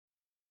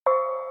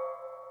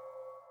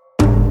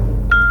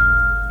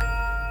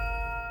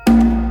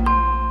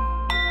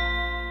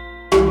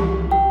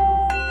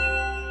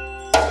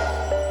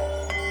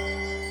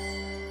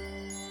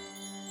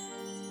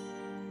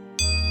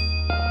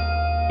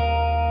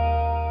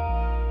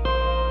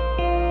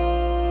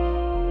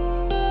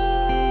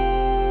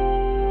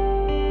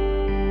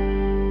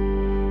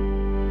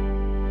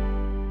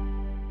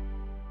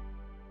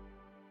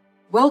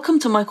Welcome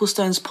to Michael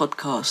Stone's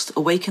podcast,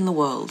 Awaken the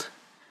World.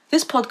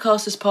 This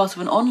podcast is part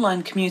of an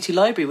online community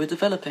library we're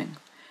developing,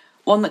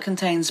 one that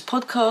contains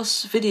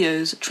podcasts,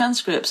 videos,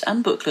 transcripts,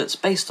 and booklets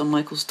based on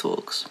Michael's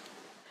talks.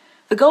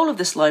 The goal of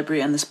this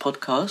library and this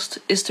podcast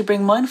is to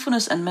bring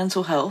mindfulness and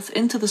mental health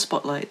into the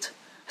spotlight.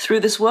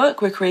 Through this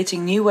work, we're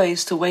creating new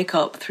ways to wake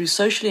up through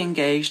socially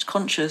engaged,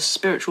 conscious,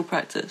 spiritual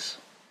practice.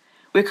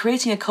 We're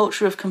creating a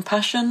culture of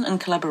compassion and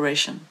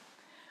collaboration.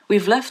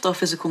 We've left our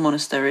physical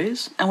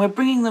monasteries, and we're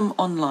bringing them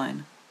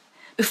online.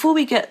 Before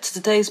we get to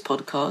today's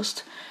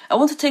podcast, I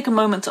want to take a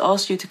moment to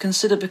ask you to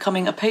consider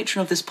becoming a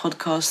patron of this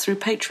podcast through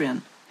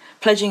Patreon.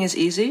 Pledging is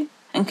easy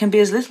and can be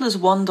as little as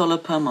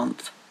 $1 per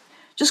month.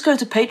 Just go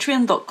to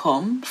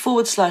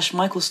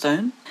patreon.com/Michael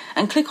Stone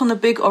and click on the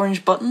big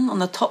orange button on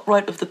the top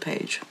right of the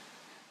page.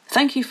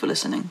 Thank you for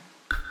listening.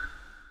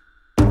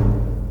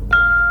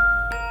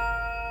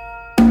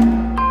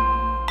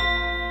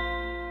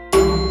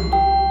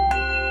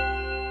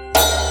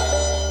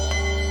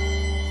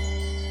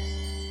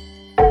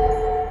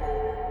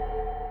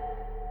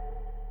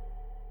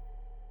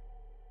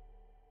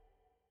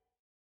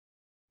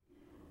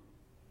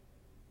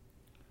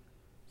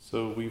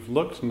 So we've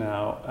looked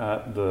now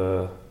at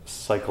the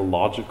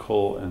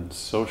psychological and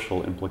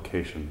social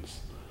implications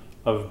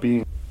of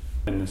being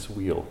in this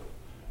wheel,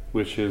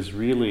 which is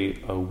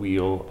really a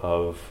wheel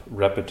of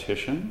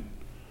repetition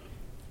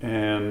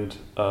and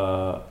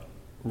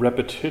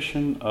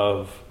repetition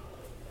of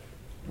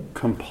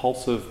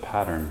compulsive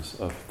patterns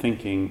of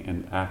thinking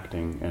and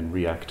acting and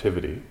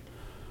reactivity.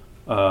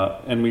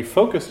 And we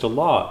focused a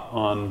lot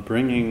on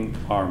bringing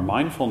our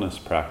mindfulness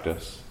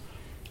practice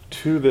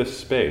to this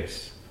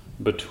space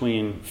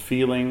between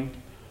feeling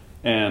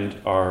and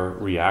our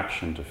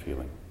reaction to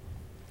feeling.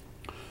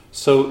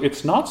 So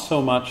it's not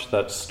so much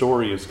that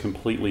stories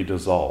completely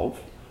dissolve,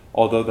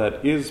 although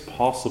that is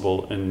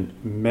possible in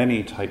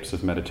many types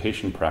of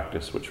meditation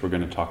practice, which we're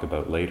going to talk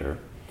about later.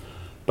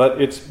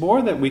 But it's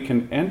more that we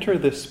can enter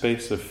this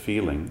space of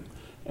feeling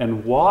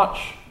and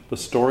watch the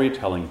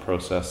storytelling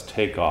process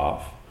take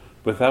off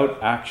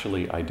without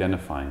actually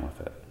identifying with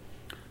it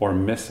or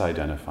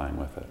misidentifying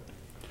with it.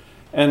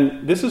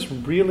 And this is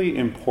really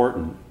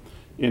important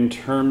in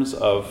terms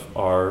of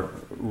our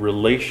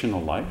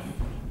relational life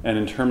and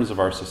in terms of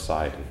our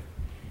society.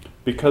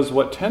 Because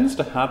what tends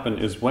to happen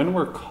is when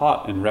we're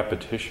caught in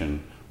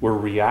repetition, we're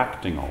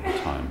reacting all the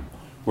time.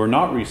 We're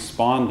not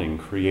responding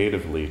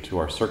creatively to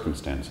our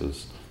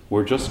circumstances.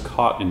 We're just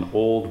caught in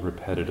old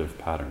repetitive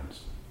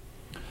patterns.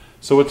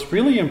 So what's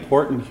really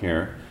important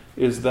here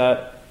is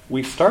that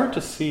we start to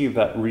see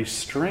that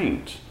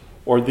restraint,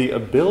 or the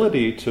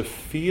ability to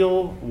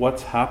feel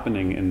what's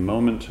happening in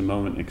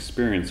moment-to-moment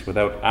experience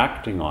without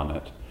acting on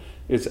it,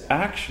 is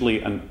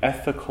actually an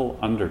ethical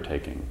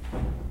undertaking.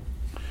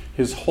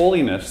 His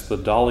Holiness, the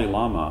Dalai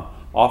Lama,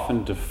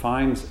 often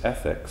defines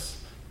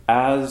ethics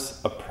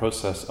as a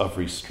process of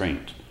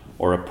restraint,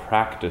 or a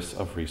practice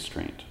of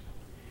restraint.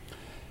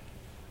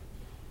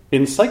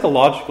 In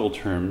psychological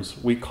terms,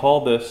 we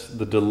call this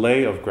the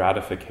delay of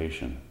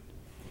gratification.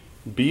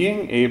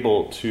 Being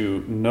able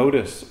to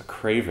notice a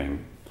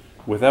craving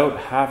without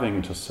having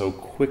to so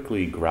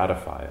quickly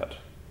gratify it.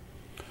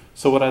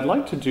 So what I'd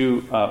like to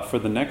do for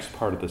the next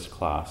part of this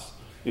class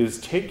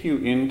is take you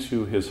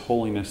into His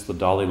Holiness the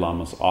Dalai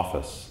Lama's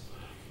office.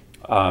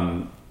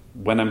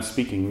 When I'm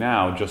speaking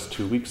now, just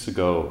 2 weeks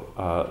ago,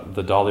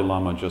 the Dalai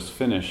Lama just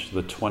finished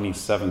the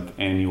 27th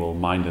annual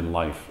Mind and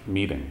Life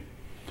meeting.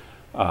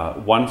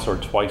 Once or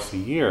twice a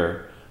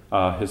year,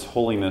 His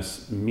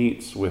Holiness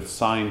meets with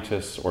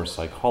scientists or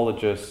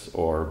psychologists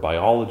or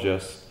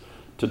biologists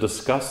to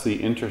discuss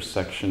the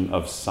intersection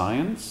of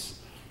science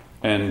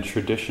and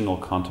traditional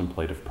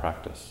contemplative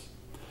practice.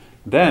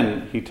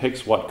 Then he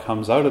takes what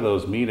comes out of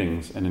those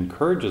meetings and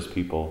encourages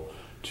people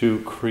to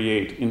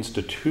create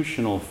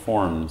institutional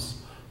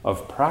forms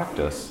of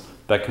practice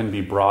that can be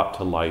brought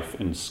to life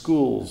in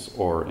schools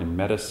or in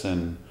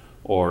medicine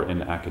or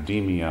in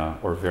academia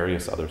or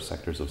various other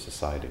sectors of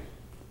society.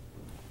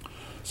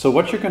 So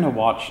what you're going to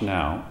watch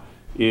now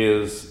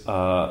is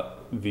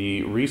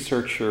the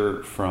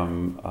researcher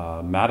from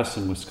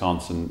Madison,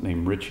 Wisconsin,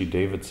 named Richie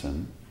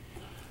Davidson,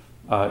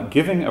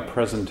 giving a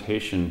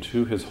presentation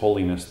to His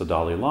Holiness the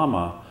Dalai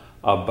Lama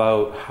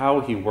about how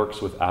he works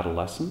with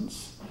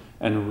adolescents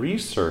and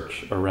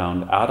research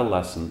around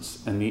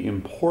adolescence and the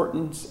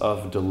importance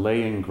of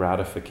delaying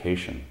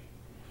gratification.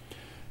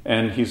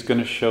 And he's going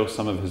to show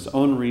some of his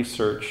own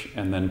research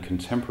and then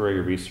contemporary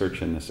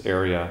research in this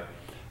area.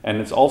 And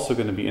it's also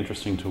going to be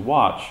interesting to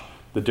watch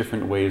the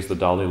different ways the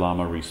Dalai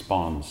Lama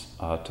responds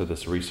to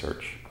this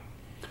research.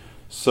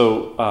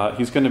 So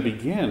he's going to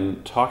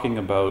begin talking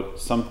about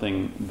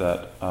something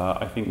that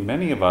I think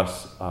many of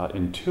us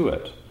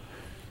intuit,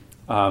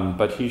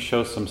 but he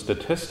shows some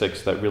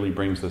statistics that really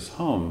brings this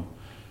home,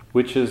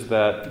 which is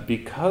that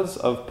because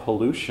of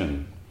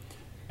pollution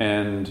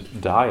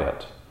and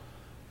diet,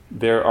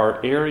 there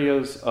are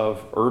areas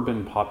of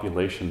urban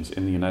populations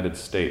in the United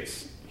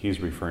States,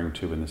 he's referring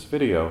to in this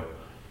video,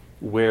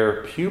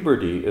 where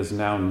puberty is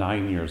now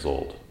 9 years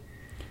old.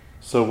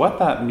 So what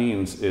that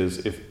means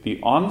is if the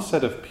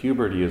onset of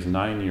puberty is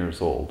 9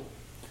 years old,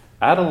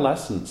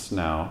 adolescence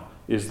now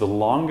is the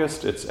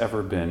longest it's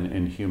ever been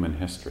in human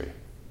history.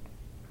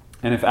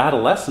 And if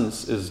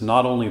adolescence is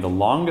not only the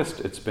longest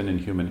it's been in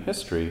human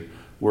history,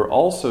 we're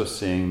also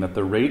seeing that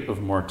the rate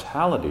of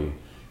mortality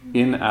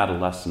in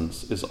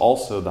adolescence is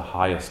also the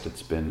highest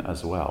it's been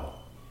as well.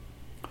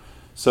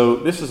 So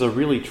this is a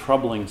really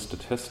troubling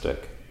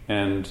statistic,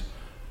 and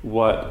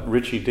what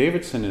Richie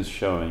Davidson is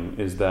showing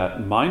is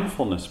that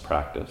mindfulness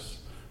practice,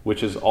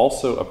 which is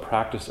also a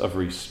practice of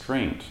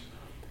restraint,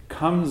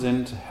 comes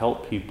in to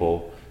help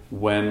people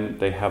when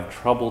they have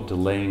trouble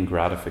delaying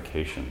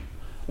gratification.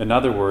 In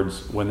other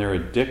words, when they're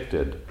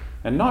addicted,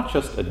 and not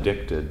just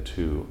addicted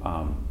to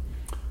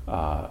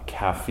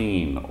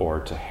caffeine or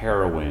to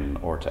heroin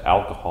or to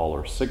alcohol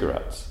or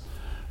cigarettes,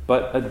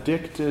 but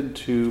addicted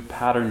to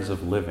patterns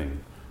of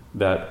living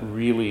that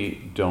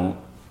really don't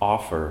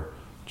offer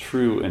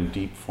true and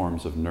deep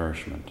forms of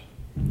nourishment.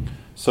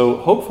 So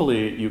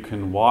hopefully you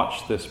can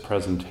watch this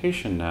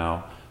presentation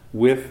now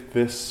with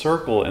this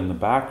circle in the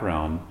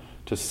background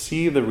to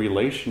see the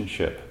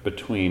relationship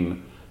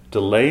between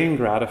delaying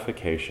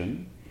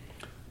gratification,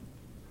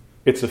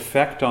 its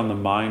effect on the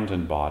mind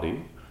and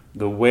body,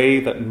 the way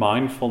that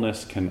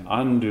mindfulness can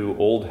undo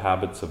old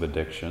habits of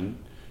addiction,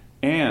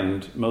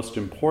 and, most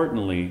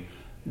importantly,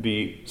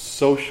 the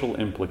social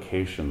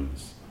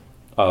implications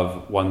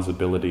of one's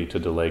ability to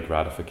delay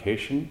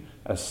gratification,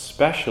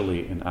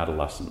 especially in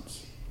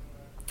adolescence.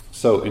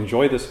 So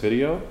enjoy this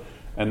video,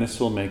 and this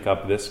will make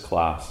up this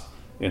class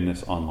in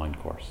this online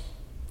course.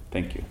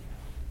 Thank you.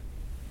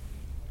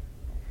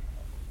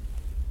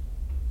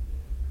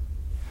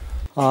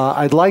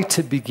 I'd like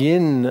to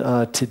begin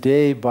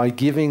today by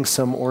giving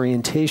some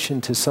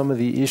orientation to some of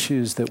the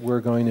issues that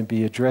we're going to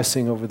be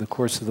addressing over the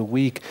course of the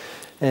week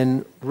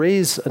and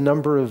raise a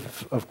number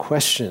of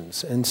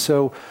questions. And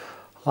so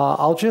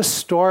I'll just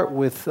start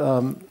with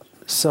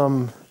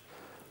some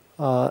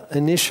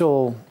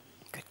initial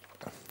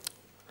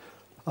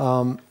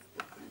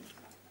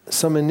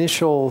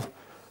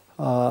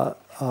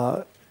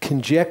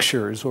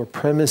conjectures or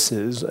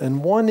premises,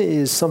 and one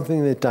is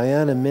something that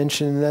Diana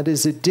mentioned, and that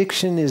is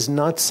addiction is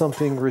not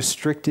something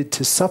restricted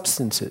to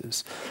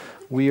substances.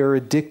 We are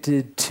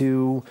addicted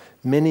to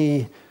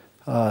many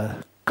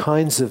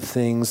kinds of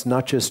things,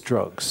 not just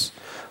drugs.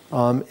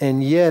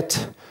 And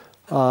yet,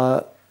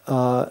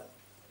 the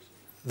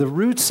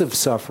roots of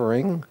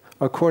suffering,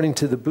 according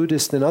to the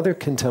Buddhist and other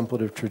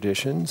contemplative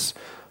traditions,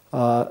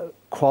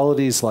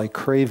 qualities like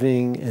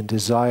craving and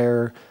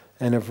desire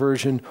and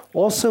aversion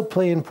also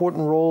play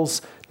important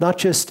roles, not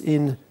just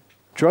in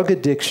drug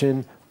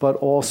addiction, but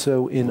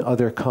also in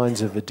other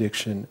kinds of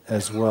addiction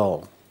as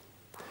well.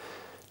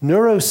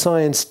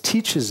 Neuroscience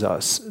teaches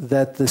us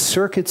that the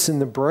circuits in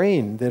the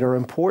brain that are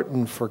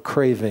important for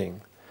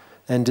craving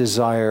and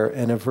desire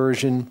and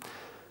aversion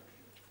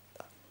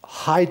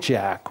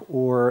hijack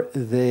or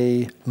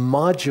they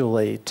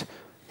modulate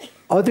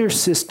other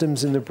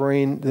systems in the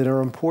brain that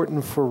are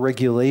important for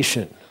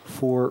regulation,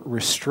 for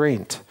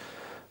restraint.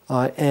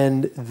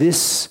 And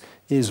this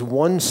is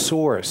one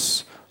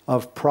source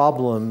of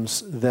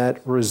problems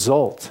that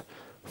result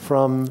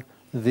from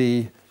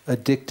the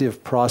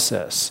addictive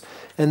process.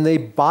 And they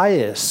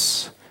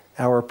bias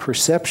our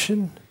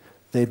perception,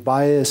 they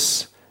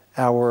bias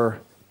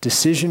our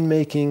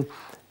decision-making,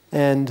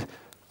 and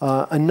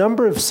a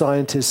number of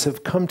scientists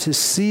have come to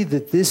see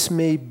that this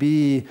may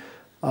be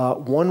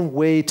one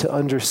way to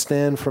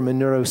understand from a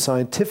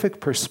neuroscientific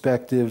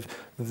perspective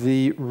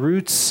the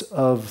roots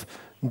of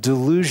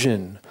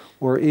delusion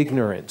or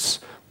ignorance,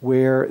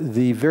 where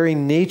the very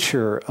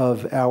nature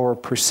of our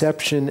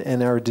perception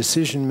and our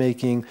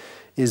decision-making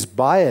is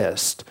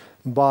biased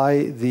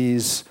by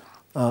these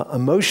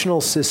emotional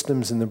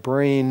systems in the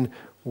brain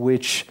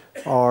which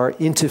are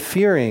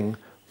interfering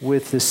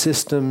with the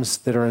systems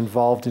that are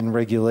involved in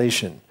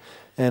regulation.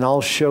 And I'll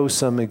show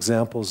some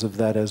examples of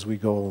that as we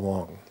go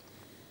along.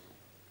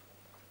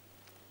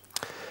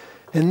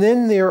 And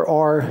then there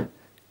are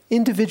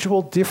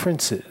individual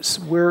differences.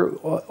 We're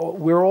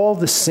all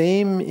the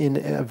same in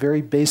a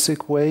very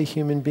basic way,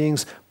 human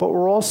beings, but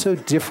we're also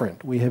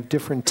different. We have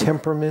different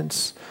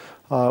temperaments,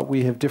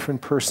 we have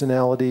different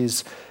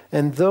personalities,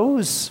 and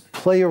those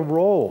play a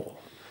role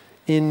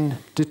in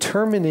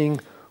determining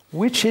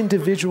which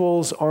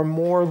individuals are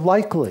more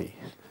likely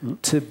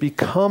to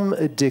become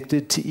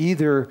addicted to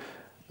either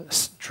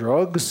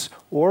drugs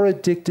or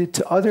addicted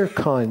to other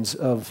kinds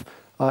of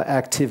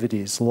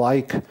activities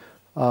like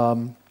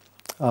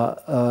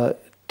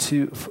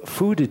to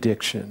food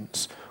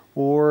addictions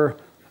or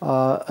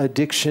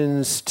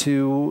addictions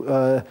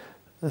to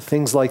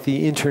things like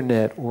the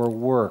internet or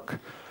work.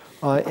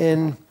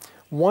 And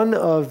one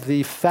of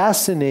the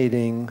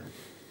fascinating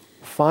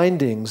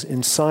findings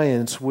in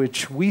science,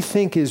 which we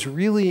think is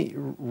really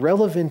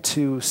relevant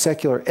to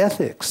secular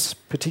ethics,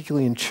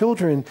 particularly in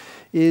children,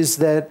 is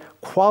that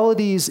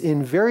qualities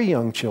in very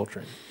young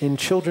children, in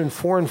children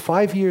 4 and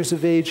 5 years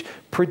of age,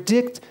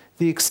 predict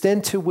the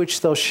extent to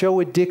which they'll show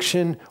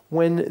addiction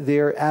when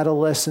they're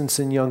adolescents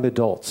and young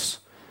adults.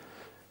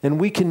 And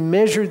we can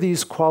measure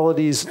these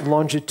qualities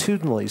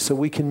longitudinally. So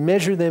we can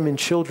measure them in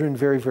children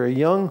very, very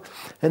young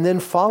and then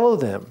follow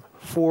them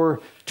for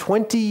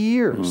 20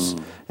 years.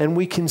 And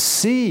we can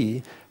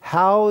see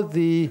how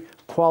the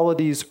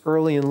qualities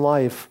early in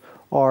life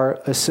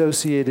are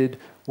associated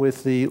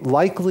with the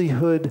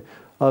likelihood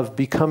of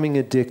becoming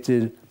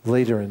addicted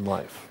later in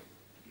life.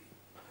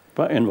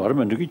 But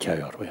environment ki kya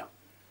yaar hoya?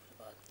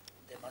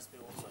 There must be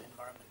also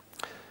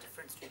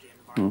difference due to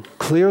environment.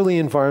 Clearly,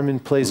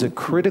 environment plays a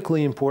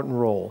critically important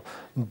role.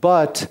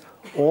 But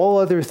all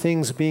other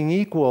things being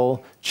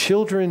equal,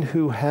 children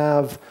who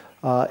have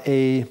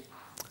a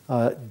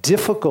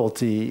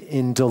difficulty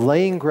in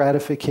delaying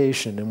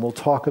gratification, and we'll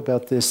talk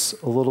about this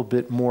a little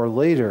bit more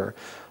later,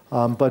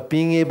 but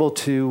being able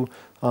to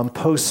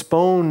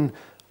postpone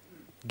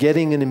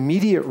getting an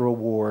immediate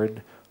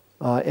reward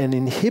and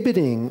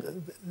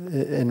inhibiting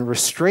and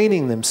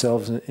restraining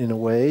themselves in a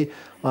way,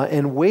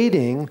 and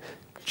waiting,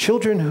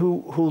 children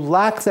who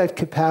lack that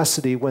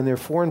capacity when they're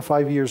 4 and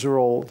 5 years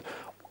old,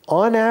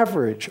 on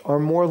average, are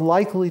more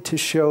likely to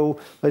show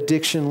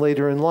addiction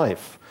later in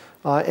life.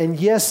 And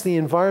yes, the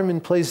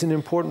environment plays an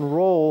important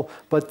role,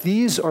 but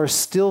these are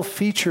still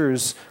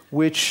features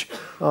which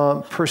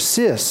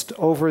persist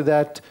over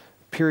that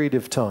period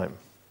of time.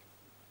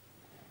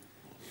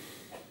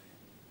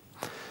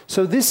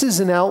 So this is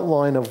an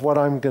outline of what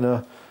I'm going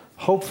to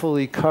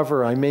hopefully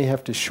cover. I may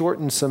have to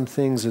shorten some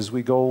things as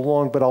we go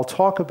along, but I'll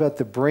talk about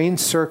the brain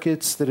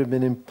circuits that have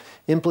been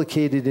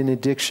implicated in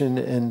addiction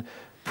and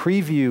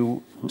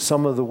preview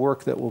some of the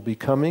work that will be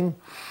coming.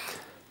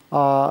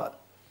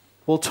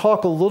 We'll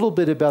talk a little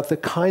bit about the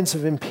kinds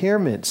of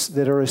impairments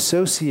that are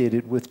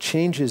associated with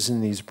changes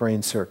in these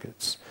brain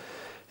circuits.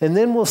 And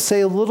then we'll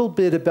say a little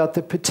bit about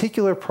the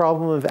particular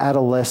problem of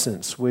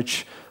adolescence,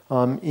 which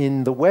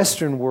in the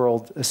Western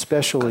world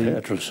especially...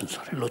 Adolescence,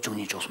 sorry.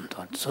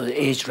 So the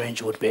age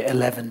range would be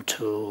 11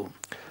 to...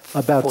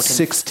 About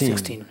 14,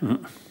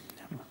 16.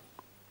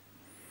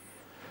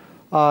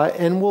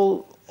 And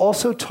we'll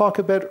also talk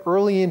about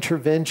early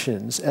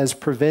interventions as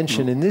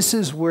prevention. And this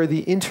is where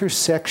the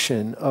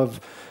intersection of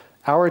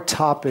our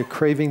topic,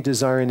 craving,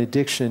 desire, and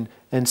addiction,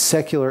 and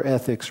secular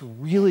ethics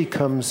really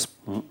comes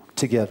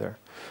together.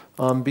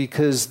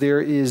 Because there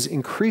is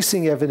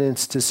increasing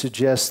evidence to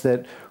suggest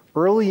that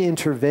early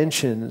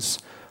interventions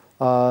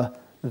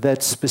that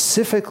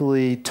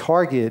specifically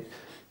target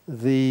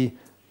the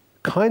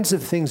kinds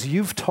of things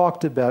you've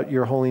talked about,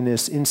 Your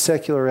Holiness, in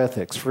secular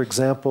ethics. For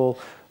example,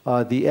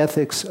 the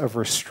ethics of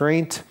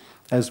restraint,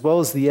 as well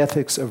as the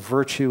ethics of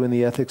virtue and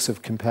the ethics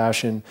of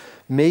compassion,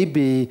 may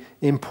be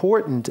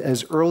important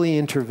as early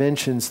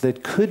interventions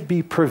that could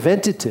be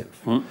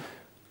preventative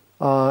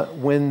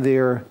when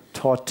they're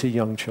taught to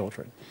young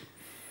children.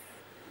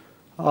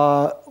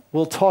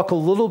 We'll talk a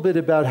little bit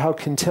about how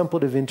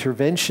contemplative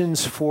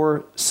interventions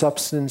for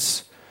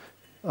substance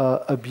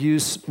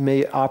abuse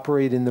may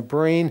operate in the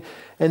brain.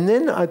 And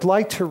then I'd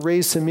like to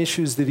raise some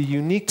issues that are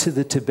unique to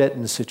the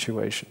Tibetan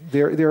situation.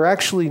 There are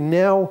actually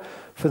now,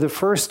 for the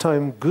first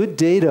time, good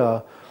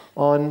data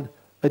on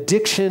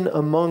addiction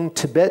among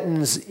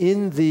Tibetans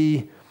in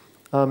the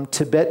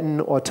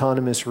Tibetan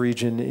Autonomous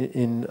Region,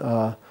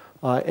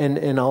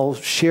 and I'll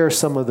share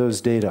some of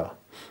those data,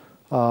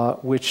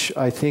 which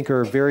I think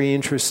are very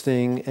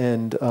interesting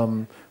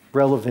and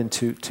relevant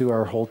to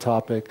our whole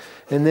topic.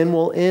 And then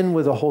we'll end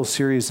with a whole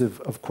series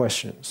of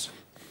questions.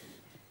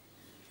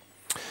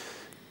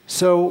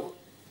 So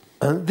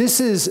this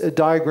is a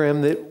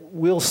diagram that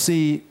we'll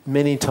see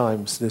many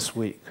times this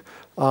week.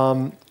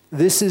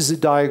 This is a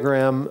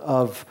diagram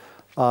of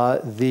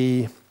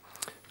the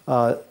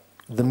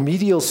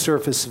medial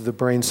surface of the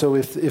brain. So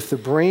if the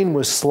brain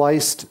was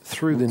sliced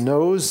through the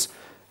nose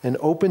and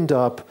opened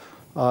up,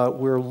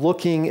 we're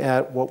looking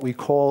at what we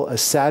call a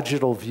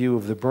sagittal view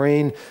of the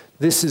brain.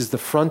 This is the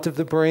front of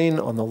the brain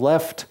on the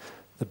left,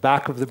 the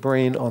back of the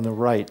brain on the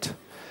right.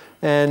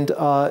 And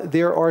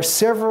there are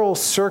several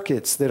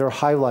circuits that are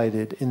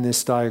highlighted in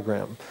this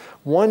diagram.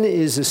 One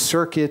is a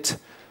circuit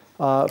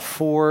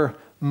for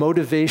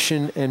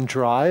motivation and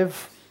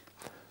drive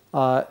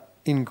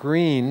in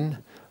green.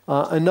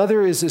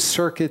 Another is a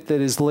circuit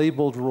that is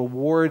labeled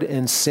reward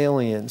and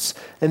salience.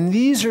 And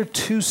these are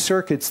two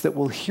circuits that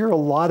we'll hear a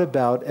lot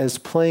about as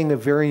playing a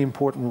very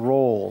important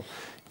role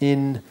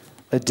in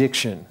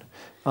addiction.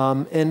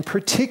 And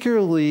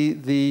particularly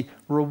the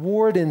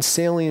reward and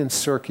salience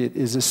circuit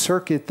is a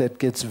circuit that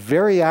gets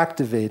very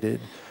activated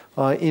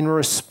in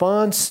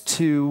response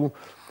to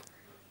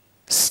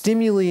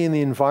stimuli in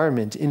the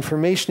environment,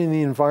 information in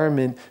the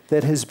environment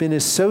that has been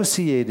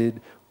associated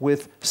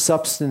with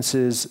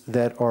substances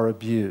that are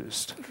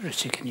abused.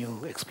 Richie, can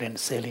you explain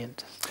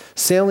salient?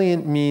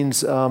 Salient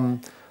means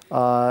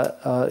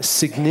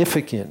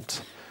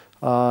significant,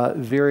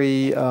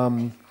 very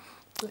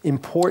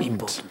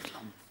important.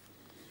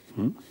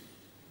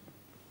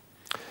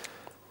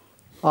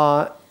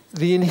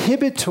 The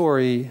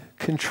inhibitory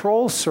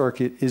control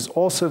circuit is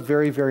also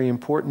very, very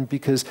important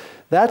because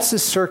that's a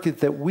circuit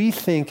that we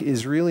think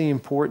is really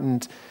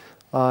important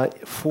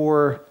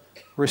for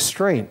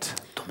restraint.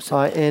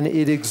 And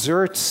it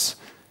exerts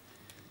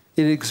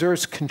it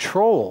exerts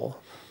control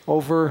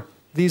over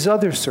these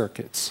other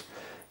circuits.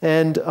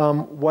 And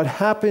what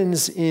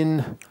happens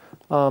in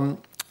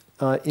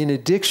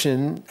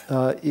addiction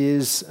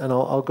is, and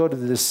I'll go to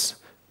this,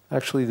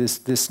 actually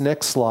this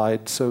next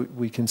slide so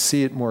we can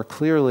see it more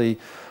clearly.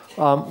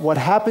 What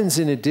happens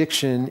in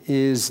addiction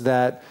is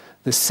that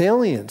the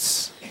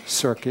salience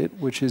circuit,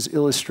 which is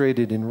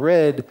illustrated in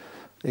red,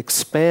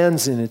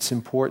 expands in its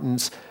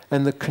importance,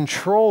 and the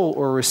control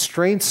or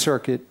restraint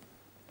circuit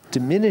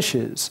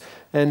diminishes.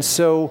 And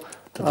so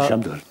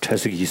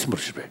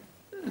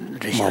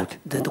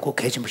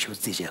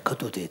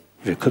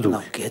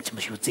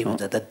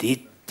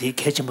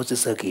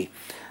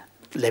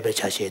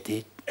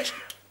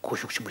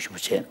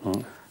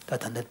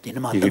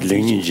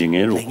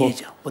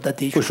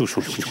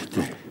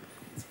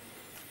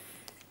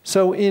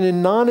so in a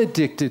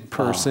non-addicted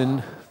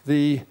person,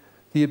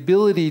 the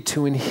ability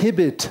to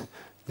inhibit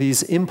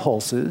these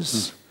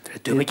impulses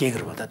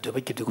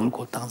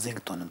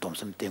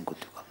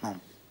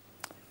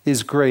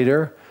is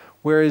greater,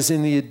 whereas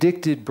in the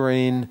addicted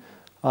brain,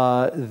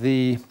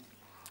 the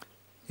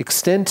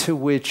extent to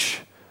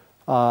which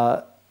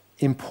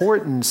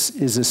importance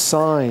is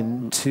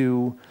assigned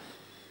to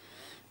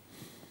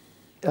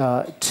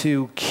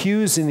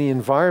cues in the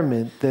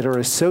environment that are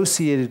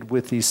associated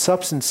with these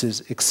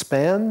substances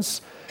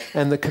expands,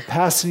 and the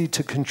capacity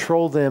to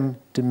control them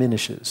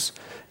diminishes.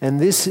 And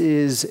this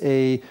is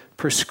a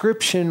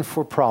prescription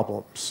for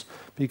problems,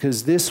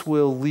 because this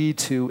will lead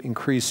to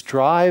increased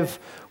drive,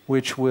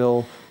 which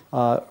will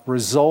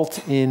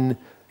result in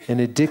an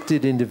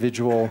addicted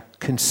individual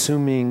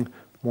consuming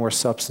more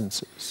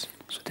substances.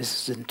 So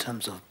this is in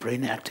terms of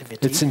brain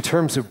activity? It's in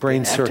terms of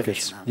brain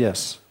circuits,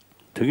 yes.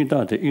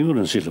 ignorance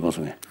ignorance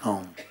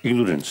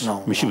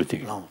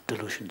delusions.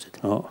 delusions.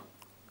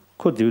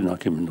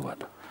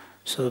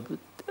 So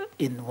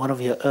in one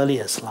of your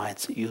earlier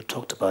slides, you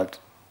talked about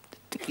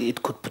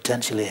it could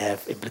potentially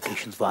have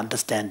implications for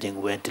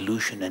understanding where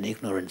delusion and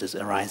ignorance is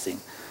arising.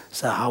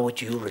 So how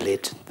would you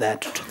relate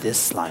that to this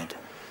slide?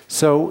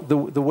 So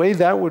the way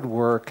that would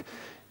work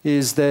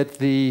is that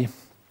the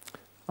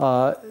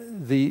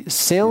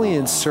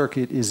salience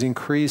circuit is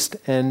increased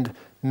and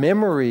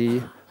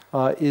memory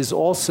is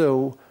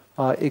also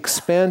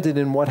expanded,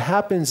 and what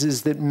happens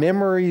is that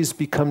memories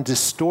become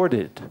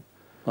distorted.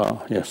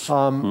 Yes.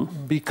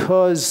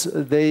 Because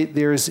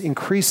there's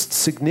increased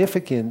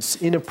significance,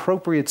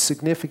 inappropriate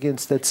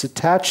significance that's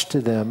attached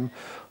to them,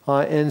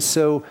 and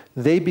so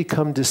they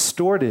become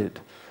distorted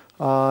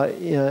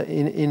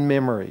in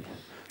memory.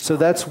 So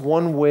that's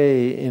one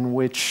way in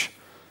which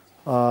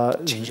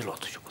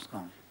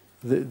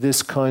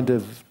this kind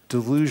of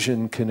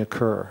delusion can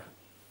occur.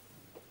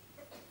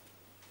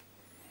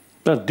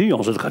 So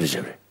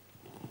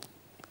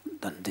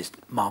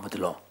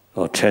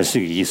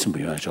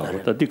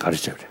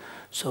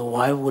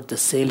why would the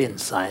salient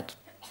side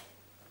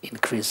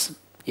increase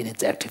in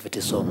its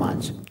activity so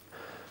much?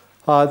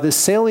 The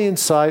salient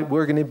side,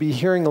 we're going to be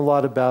hearing a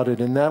lot about it,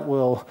 and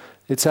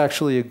it's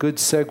actually a good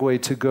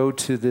segue to go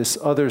to this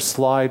other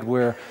slide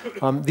where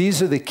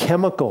these are the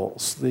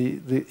chemicals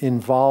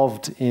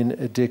involved in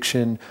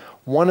addiction.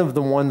 One of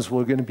the ones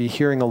we're going to be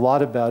hearing a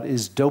lot about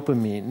is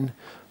dopamine,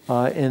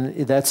 and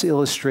that's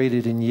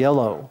illustrated in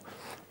yellow.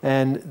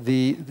 And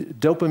the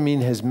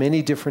dopamine has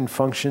many different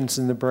functions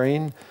in the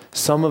brain.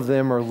 Some of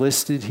them are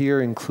listed here,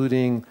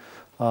 including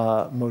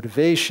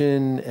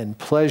motivation and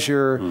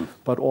pleasure,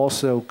 but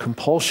also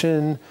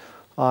compulsion.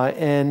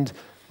 And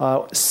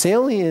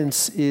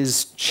salience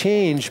is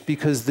changed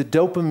because the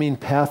dopamine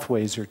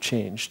pathways are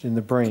changed in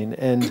the brain.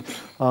 And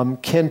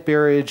Kent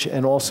Berridge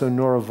and also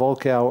Nora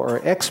Volkow are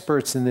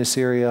experts in this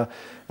area,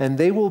 and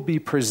they will be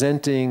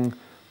presenting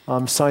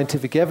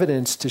scientific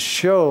evidence to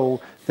show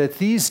that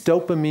these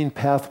dopamine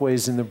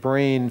pathways in the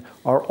brain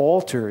are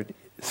altered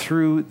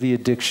through the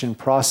addiction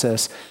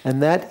process,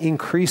 and that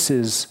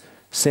increases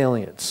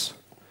salience.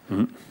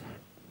 Mm-hmm.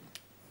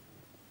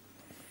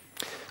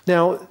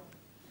 Now,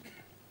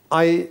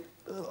 I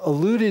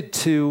alluded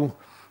to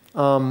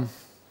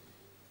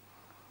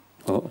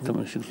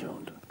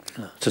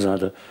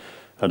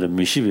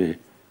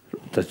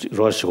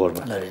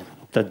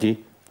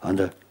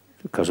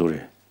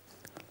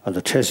and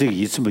the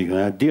chassis is the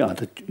idea and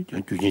the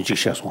Eugene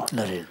Chasson.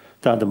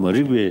 That the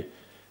Maribe,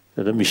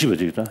 the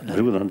Mishibita,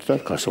 River and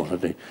that castle,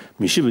 the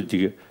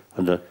Mishibiti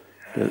and the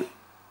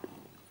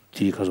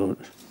Castle,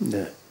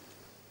 the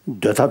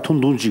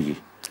Tatundunji,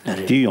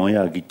 the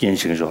Yonya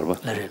Genshin Jorba,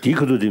 the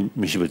could do the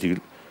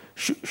Mishibiti,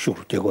 sure,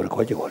 they were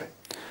quite.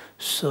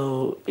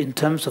 So, in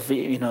terms of,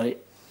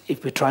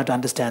 if we try to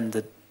understand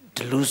the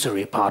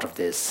delusory part of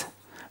this,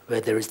 where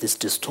there is this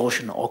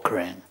distortion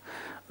occurring,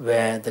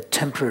 where the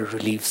temporary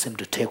relief seem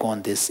to take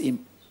on this,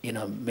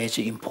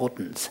 major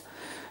importance.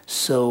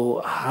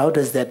 So how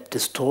does that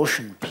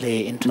distortion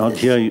play into this? Not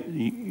here,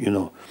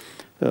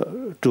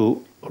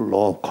 to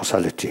law of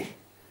causality.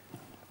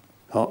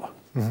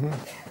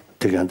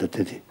 Take under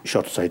the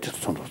short-sighted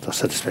the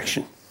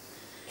satisfaction.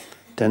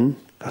 Then,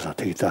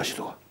 take it.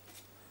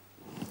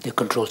 The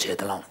control chair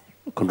alone.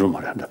 Control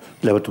Maranda.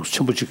 Level to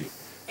Chimbuchi.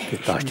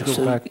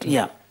 Go back to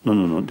Yeah,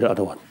 No, the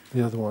other one.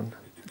 the other one.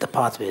 the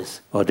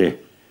pathways. 네.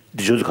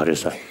 디조즈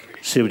가르사.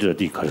 세브드라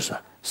디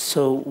가르사.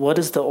 So what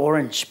is the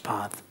orange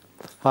path?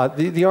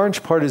 The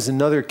orange part is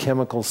another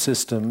chemical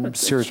system,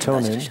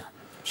 serotonin,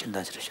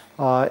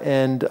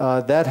 and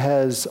that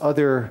has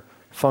other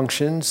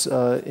functions,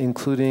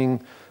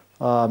 including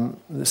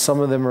some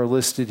of them are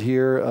listed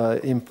here,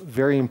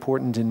 very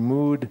important in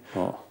mood,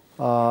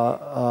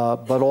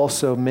 but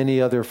also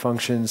many other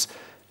functions.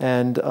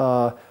 And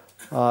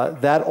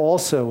that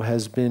also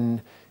has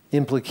been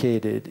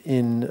implicated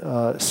in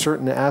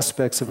certain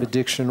aspects of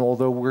addiction,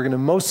 although we're going to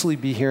mostly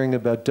be hearing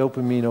about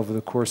dopamine over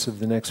the course of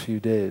the next few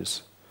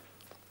days.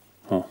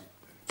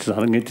 그래서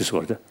하는 게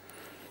디스코드.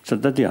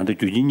 선다디 안데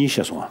규진이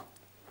샤송아.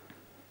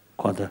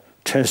 과다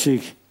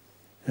채식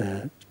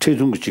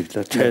최종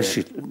직다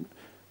채식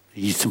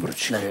이스므로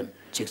지.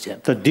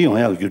 직접. 더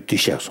디용야 유디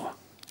샤송아.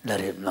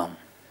 나름.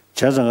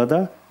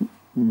 자장하다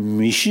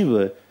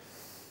미시브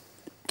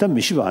다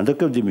미시브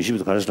안데까지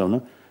미시브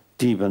가르스라는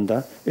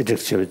디반다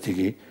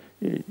에젝티비티기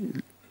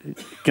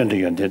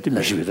견대견대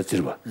미시브다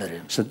들봐.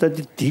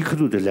 선다디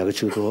디크도 될라가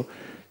치도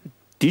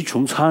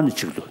디중산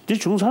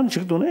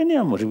직도는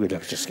애니야 머리가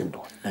이렇게 생긴다.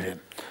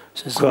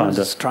 So someone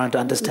is trying to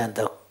understand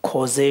the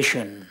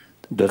causation.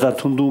 내가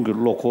통동을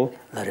놓고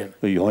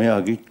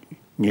영향이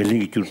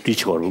열리기 줄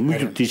뒤쳐버려.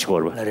 무주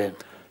뒤쳐버려.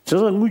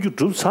 저서 무주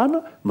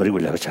둘사는 머리가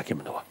이렇게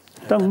잡힙니다.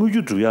 딱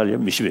무주 두야리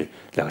미시베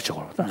내가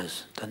저거다.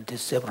 Then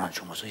this several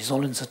so he's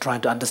only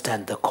trying to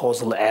understand the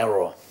causal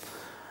error,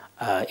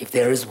 if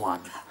there is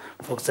one.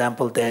 For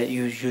example, there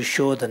you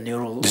show the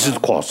neural. This is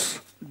cause.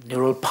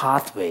 Neural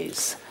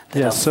pathways.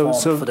 So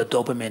for the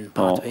dopamine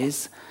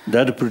pathways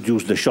that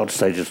produce the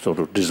short-sighted sort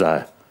of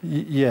desire.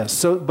 Yes.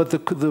 So, but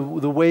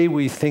the way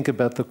we think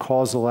about the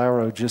causal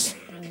arrow, just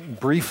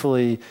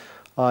briefly,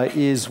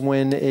 is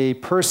when a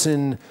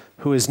person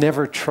who has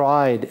never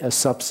tried a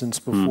substance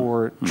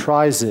before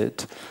tries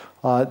it,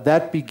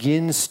 that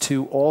begins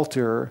to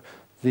alter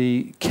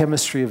the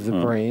chemistry of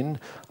the brain,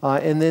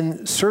 and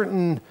then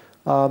certain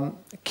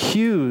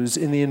cues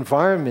in the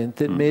environment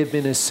that may have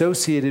been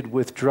associated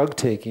with drug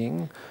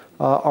taking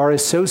are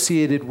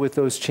associated with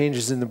those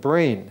changes in the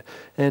brain.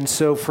 And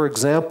so, for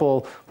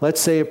example, let's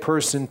say a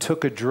person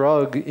took a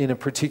drug in a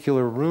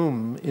particular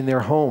room in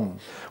their home.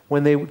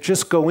 When they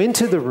just go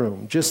into the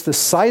room, just the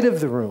sight of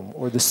the room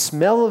or the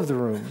smell of the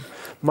room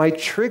might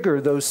trigger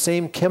those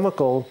same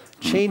chemical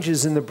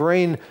changes in the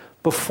brain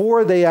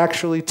before they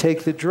actually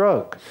take the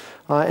drug.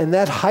 And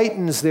that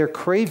heightens their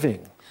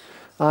craving.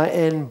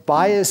 And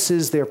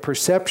biases their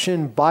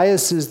perception,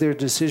 biases their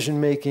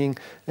decision-making,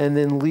 and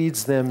then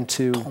leads them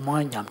to...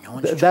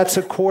 That's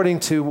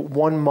according to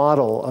one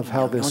model of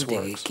how this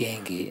works.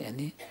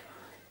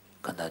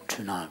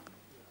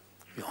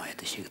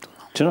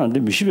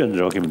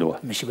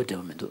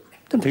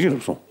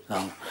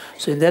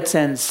 So in that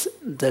sense,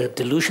 the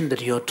delusion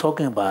that you're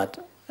talking about,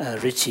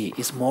 Richie,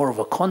 is more of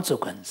a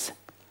consequence.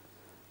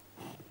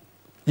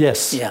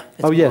 Yes. Yeah.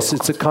 Yes,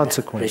 it's a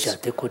consequence.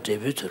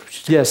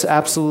 Yes,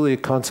 absolutely a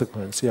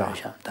consequence. Yeah.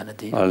 Yes.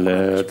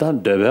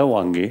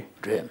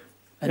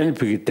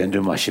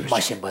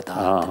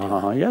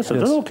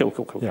 Okay.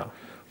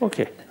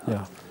 Okay.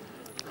 Yeah.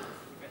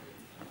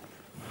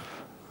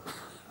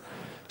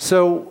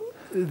 So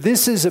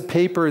this is a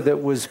paper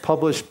that was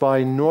published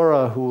by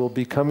Nora, who will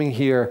be coming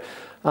here,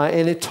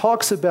 and it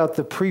talks about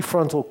the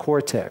prefrontal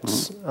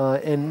cortex,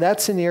 and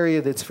that's an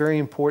area that's very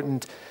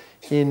important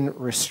in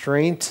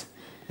restraint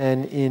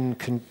and in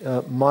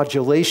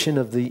modulation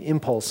of the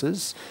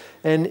impulses.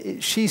 And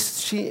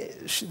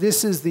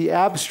this is the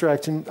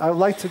abstract, and I would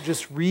like to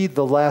just read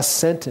the last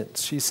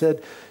sentence. She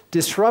said,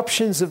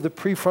 disruptions of the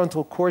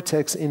prefrontal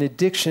cortex in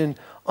addiction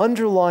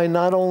underlie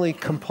not only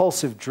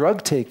compulsive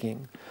drug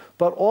taking,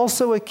 but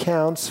also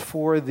accounts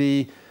for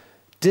the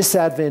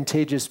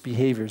disadvantageous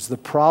behaviors, the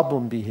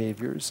problem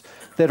behaviors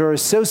that are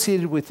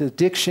associated with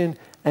addiction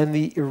and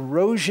the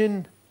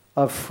erosion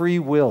of free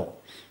will.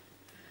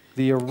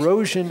 The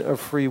erosion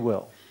of free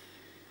will.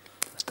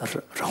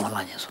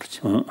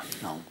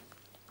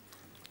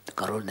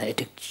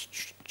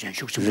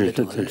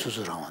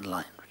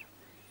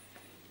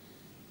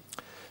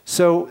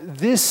 So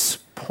this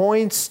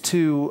points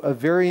to a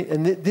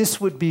and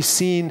this would be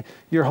seen,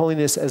 Your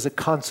Holiness, as a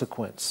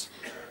consequence,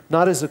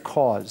 not as a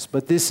cause,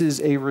 but this is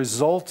a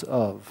result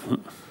of.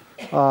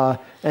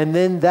 And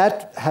then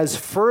that has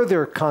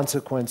further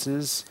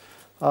consequences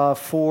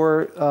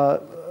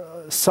for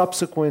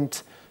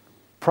subsequent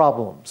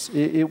problems.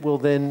 It will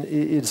then,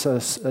 it's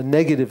a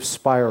negative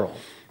spiral.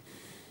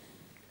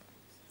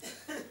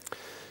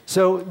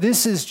 So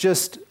this is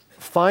just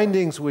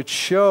findings which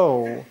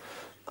show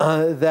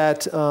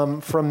that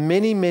from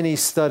many, many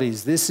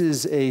studies, this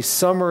is a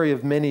summary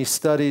of many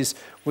studies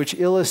which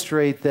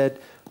illustrate that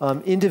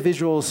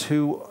individuals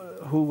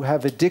who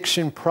have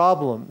addiction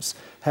problems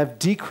have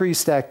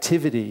decreased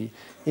activity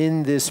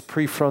in this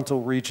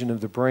prefrontal region of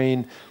the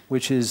brain,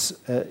 which is,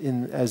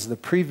 as the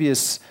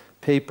previous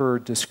paper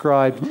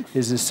described,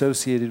 is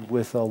associated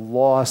with a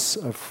loss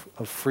of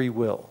free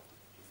will.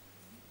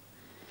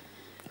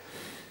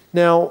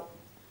 Now,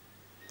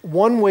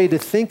 one way to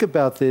think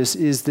about this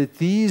is that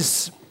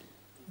these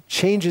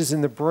changes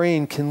in the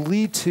brain can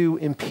lead to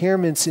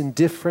impairments in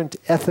different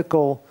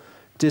ethical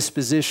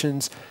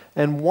dispositions.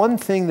 And one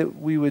thing that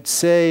we would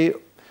say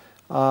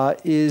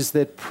is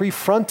that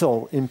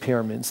prefrontal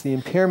impairments, the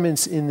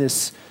impairments in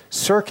this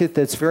circuit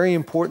that's very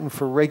important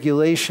for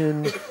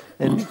regulation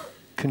and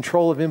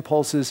control of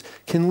impulses,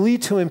 can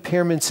lead to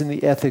impairments in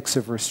the ethics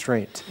of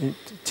restraint,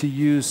 to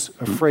use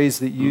a phrase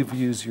that you've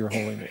used, Your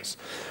Holiness.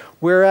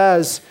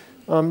 Whereas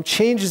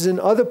changes in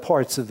other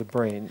parts of the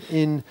brain,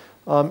 in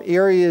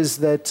areas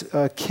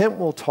that Kent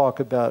will talk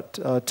about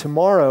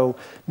tomorrow,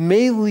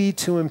 may lead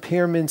to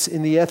impairments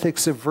in the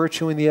ethics of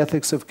virtue and the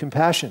ethics of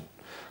compassion.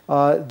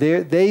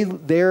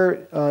 They're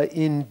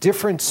in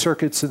different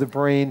circuits of the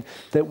brain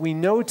that we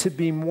know to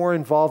be more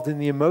involved in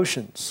the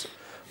emotions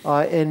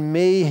and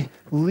may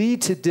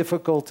lead to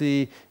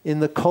difficulty in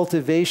the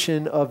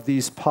cultivation of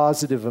these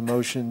positive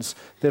emotions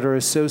that are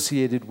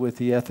associated with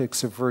the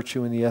ethics of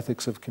virtue and the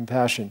ethics of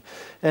compassion.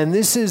 And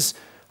this is,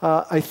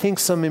 I think,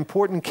 some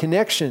important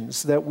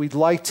connections that we'd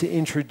like to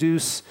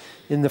introduce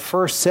in the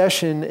first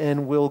session,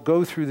 and we'll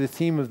go through the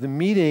theme of the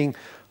meeting,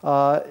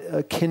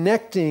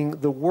 connecting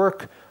the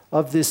work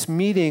of this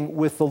meeting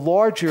with the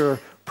larger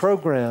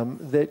program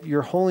that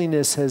Your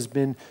Holiness has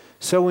been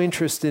so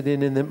interested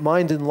in and that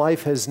Mind and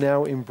Life has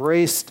now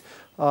embraced,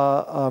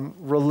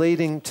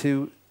 relating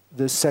to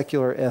the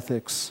secular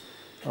ethics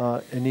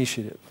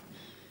initiative.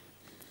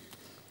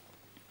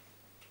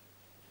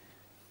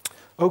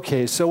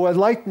 Okay, so I'd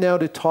like now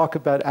to talk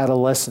about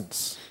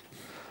adolescence.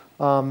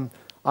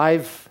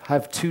 I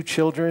have two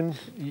children.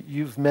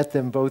 You've met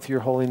them both, Your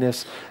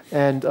Holiness,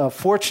 and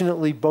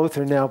fortunately, both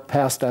are now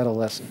past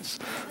adolescence.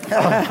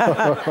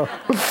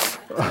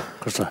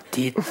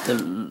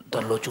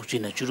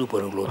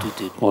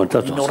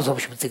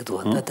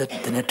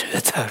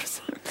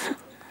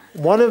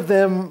 One of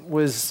them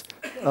was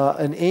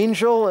an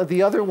angel,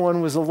 the other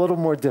one was a little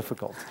more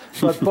difficult,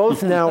 but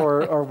both now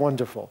are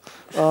wonderful.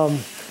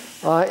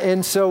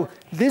 And so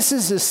this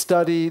is a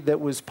study that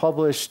was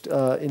published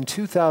in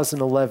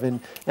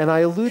 2011, and I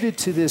alluded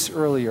to this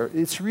earlier.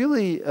 It's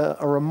really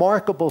a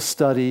remarkable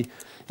study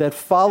that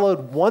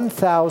followed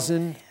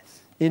 1,000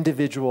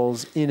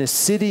 individuals in a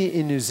city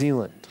in New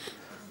Zealand,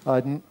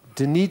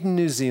 Dunedin,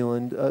 New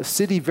Zealand, a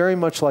city very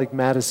much like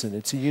Madison.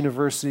 It's a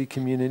university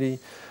community.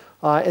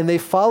 And they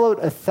followed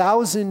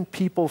 1,000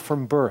 people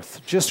from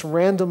birth, just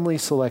randomly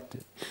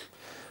selected.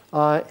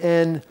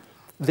 And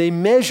they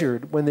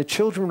measured, when the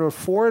children were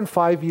 4 and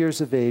 5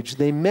 years of age,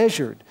 they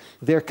measured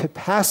their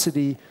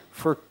capacity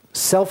for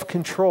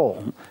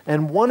self-control.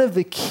 And one of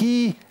the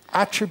key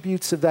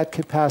attributes of that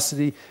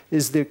capacity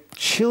is the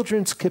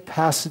children's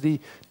capacity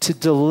to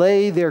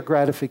delay their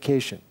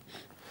gratification.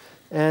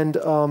 And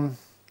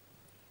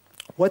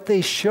what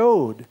they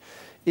showed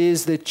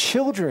is that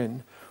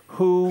children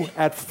who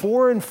at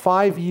 4 and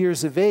 5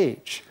 years of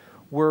age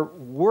were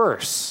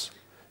worse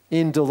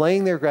in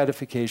delaying their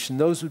gratification,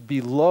 those would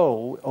be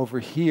low over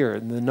here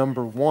in the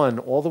number 1,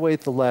 all the way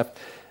at the left.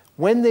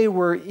 When they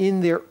were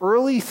in their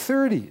early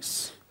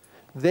 30s,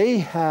 they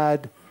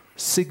had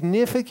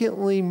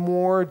significantly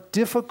more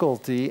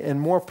difficulty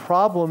and more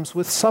problems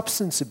with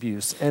substance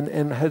abuse, and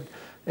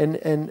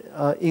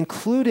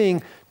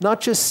including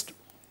not just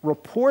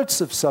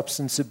reports of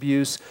substance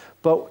abuse,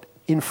 but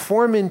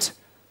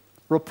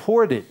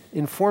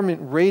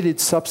informant-rated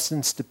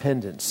substance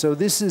dependence. So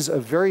this is a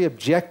very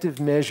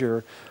objective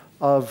measure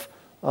of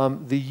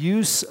the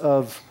use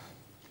of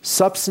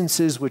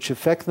substances which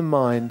affect the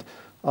mind,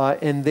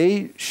 and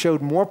they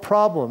showed more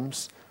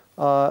problems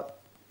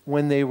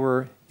when they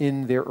were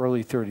in their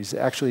early 30s,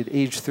 actually at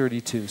age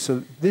 32.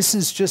 So this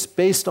is just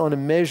based on a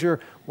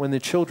measure when the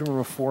children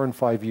were 4 and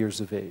 5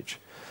 years of age.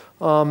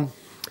 And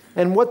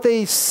what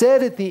they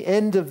said at the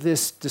end of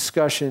this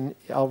discussion,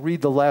 I'll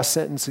read the last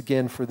sentence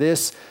again for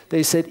this.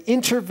 They said,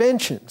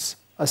 interventions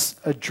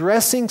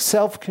addressing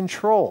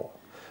self-control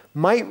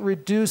might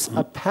reduce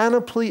a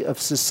panoply of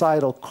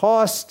societal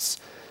costs,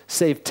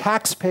 save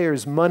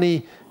taxpayers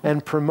money,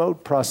 and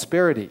promote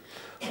prosperity.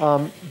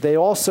 They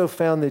also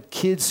found that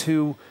kids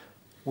who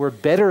were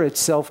better at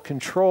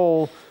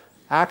self-control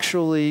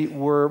actually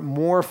were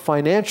more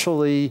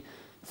financially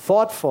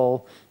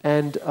thoughtful,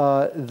 and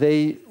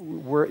they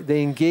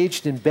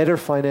engaged in better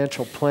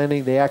financial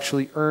planning. They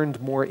actually earned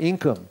more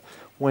income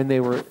when they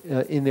were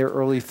in their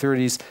early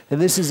 30s.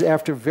 And this is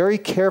after very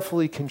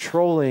carefully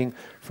controlling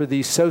for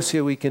the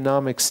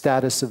socioeconomic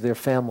status of their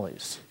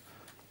families.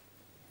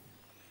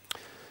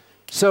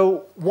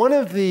 So one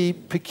of the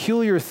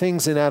peculiar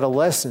things in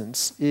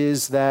adolescence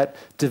is that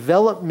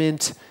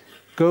development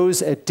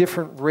goes at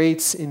different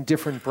rates in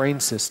different brain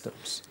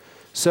systems.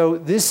 So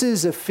this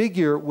is a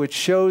figure which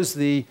shows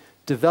the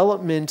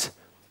development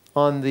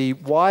on the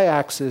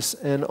y-axis,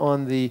 and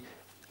on the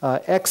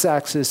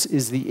x-axis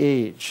is the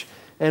age.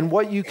 And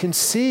what you can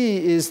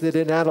see is that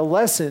in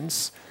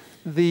adolescence,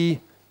 the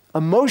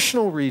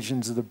emotional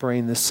regions of the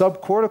brain, the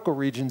subcortical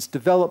regions,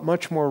 develop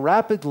much more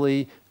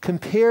rapidly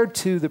compared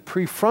to the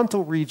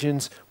prefrontal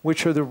regions,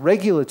 which are the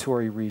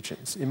regulatory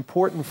regions,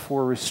 important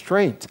for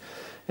restraint.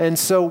 And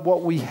so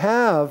what we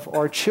have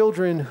are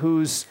children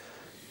whose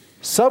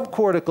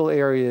subcortical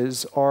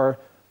areas are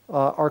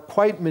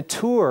quite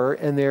mature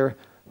and they're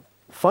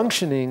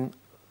functioning,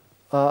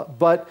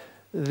 but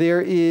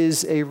there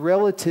is a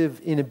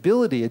relative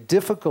inability, a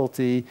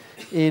difficulty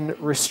in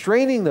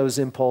restraining those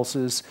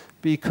impulses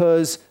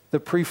because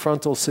the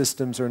prefrontal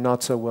systems are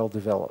not so well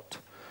developed.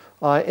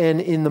 And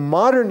in the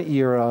modern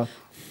era,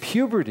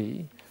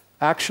 puberty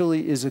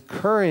actually is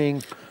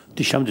occurring.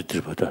 The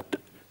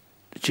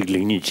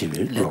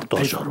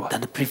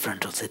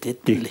prefrontal system.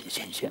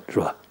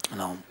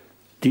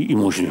 The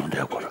emotion.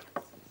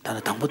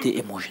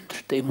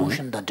 The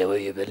emotion that they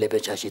lebe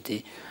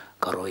chashiti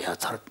karo ya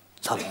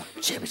salon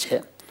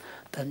chebe.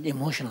 Then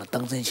emotional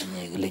tangzen shin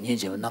lenye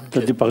je nam.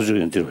 The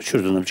bazhu entero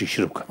churdo nam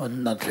chishirka.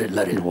 Not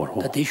lare.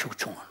 That issue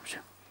chung.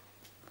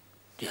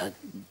 Yeah.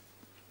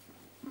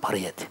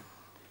 Pariyat.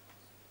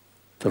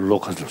 The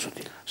local.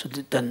 So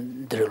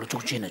then there are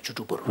chukchina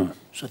chutubor.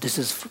 So this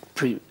is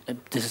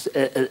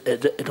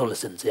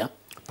adolescence, yeah.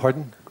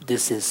 Pardon?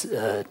 This is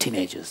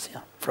teenagers,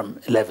 yeah, from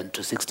 11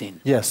 to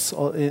 16. Yes,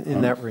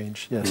 in that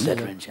range. Yes. In that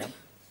range, yeah.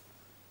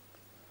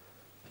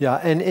 Yeah,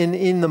 and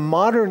in the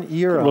modern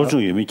era.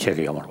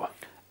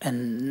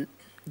 And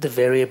the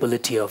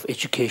variability of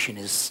education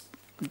is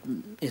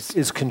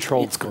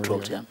controlled. It's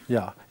controlled, yeah.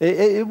 Yeah,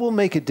 it will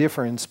make a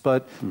difference,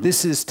 but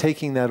this is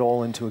taking that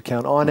all into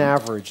account. On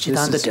average,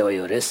 this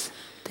is.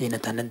 The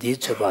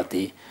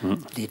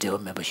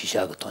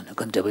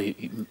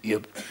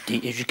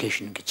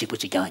education.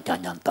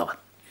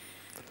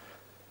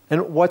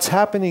 And what's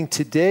happening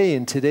today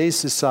in today's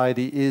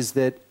society is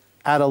that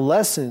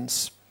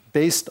adolescence,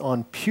 based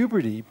on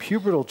puberty,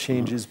 pubertal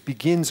changes,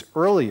 begins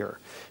earlier.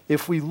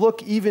 If we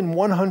look even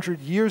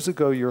 100 years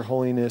ago, Your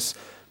Holiness,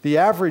 the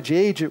average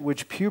age at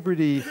which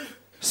puberty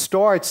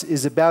starts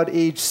is about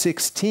age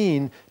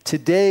 16.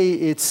 Today,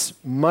 it's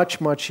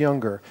much, much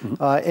younger.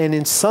 And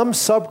in some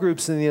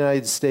subgroups in the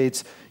United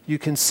States, you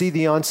can see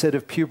the onset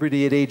of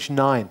puberty at age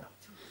 9.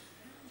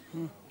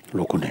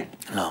 No.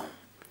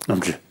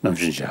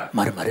 남진자.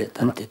 말에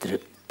단테들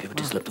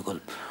puberty slap도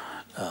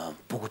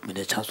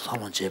부국민의 차수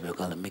상원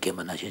제배가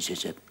미게만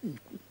하시제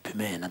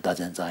비매나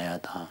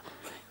다전자야다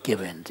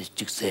개변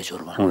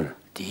직세조로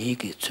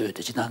디게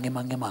최대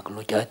지당에만게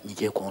막로 야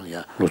이제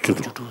공이야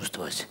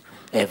로주도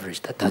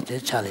average 다제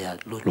차례야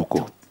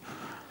로고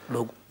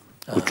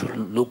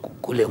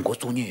고래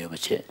고종이요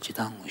버체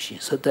지당시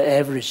so the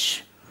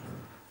average.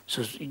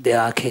 So there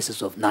are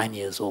cases of 9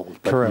 years old,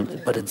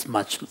 but it's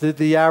much.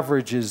 The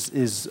average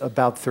is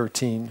about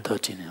 13.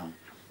 13, yeah.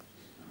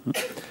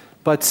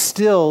 But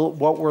still,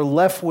 what we're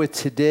left with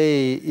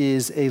today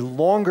is a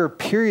longer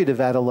period of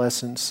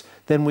adolescence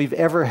than we've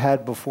ever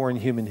had before in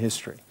human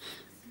history.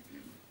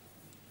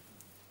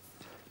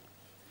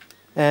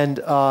 And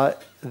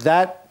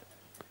that,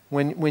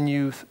 when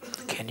you...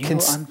 Can you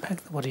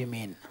unpack? What do you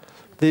mean?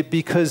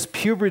 Because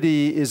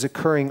puberty is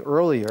occurring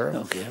earlier.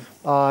 Okay.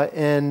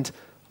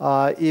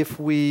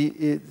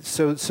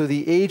 So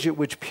the age at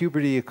which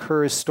puberty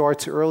occurs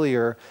starts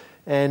earlier,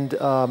 and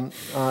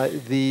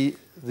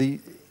the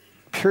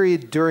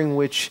period during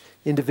which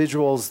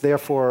individuals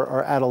therefore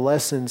are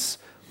adolescents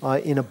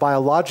in a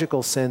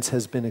biological sense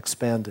has been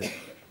expanded.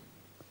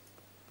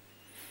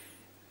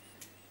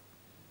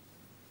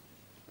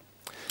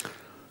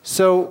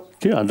 So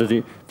under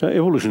the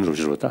evolution of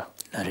Jirota.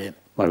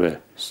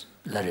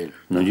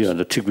 No,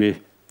 under Tigbe,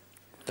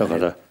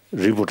 Takada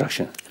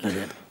reproduction.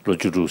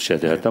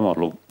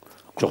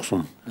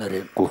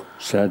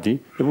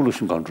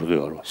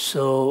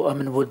 So, I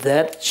mean, would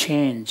that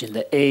change in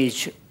the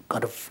age,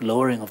 kind of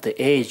lowering of the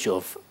age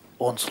of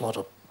onslaught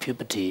of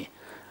puberty,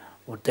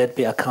 would that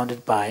be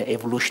accounted by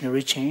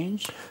evolutionary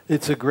change?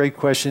 It's a great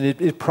question.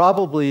 It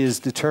probably is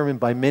determined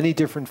by many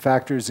different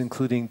factors,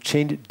 including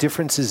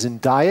differences in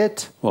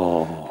diet,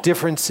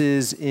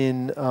 differences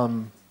in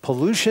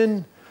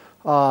pollution,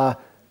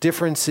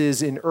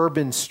 differences in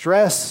urban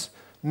stress,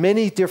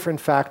 many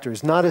different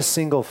factors, not a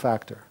single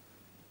factor.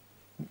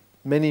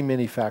 Many,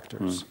 many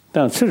factors.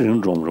 But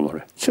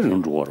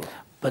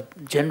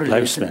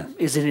generally,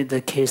 isn't it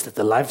the case that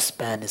the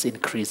lifespan is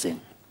increasing?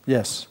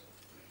 Yes.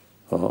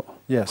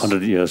 Yes.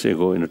 100 years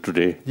ago and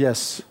today.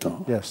 Yes.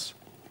 Yes.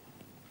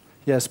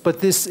 Yes.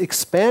 But this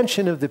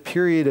expansion of the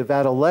period of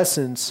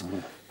adolescence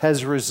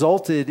has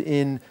resulted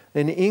in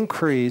an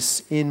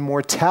increase in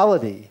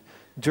mortality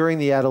during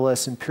the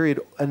adolescent period,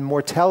 and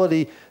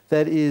mortality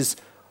that is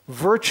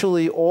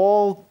virtually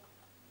all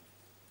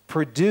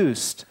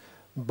produced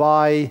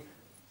by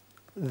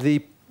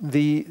the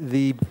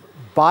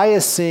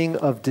biasing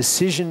of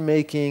decision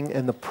making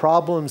and the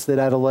problems that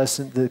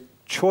the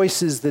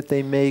choices that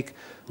they make,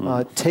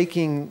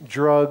 taking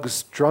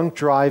drugs, drunk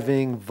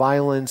driving,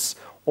 violence,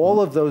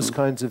 all of those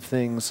kinds of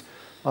things.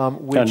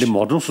 Which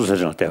modern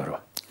society.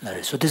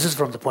 So this is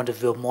from the point of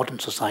view of modern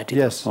society.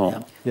 Yes.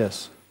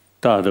 Yes.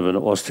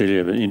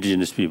 Australia,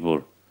 indigenous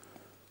people,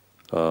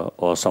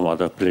 or some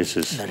other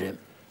places, they're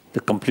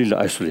completely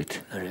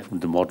isolated from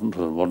the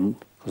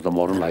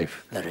modern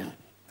life.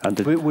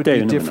 would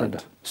be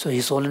different. So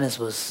His Holiness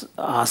was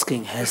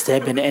asking, has there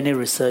been any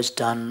research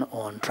done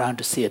on trying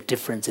to see a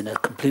difference in a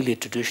completely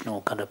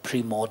traditional kind of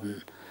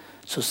pre-modern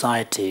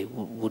society?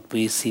 Would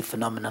we see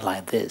phenomena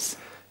like this?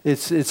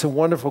 It's a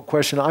wonderful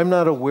question. I'm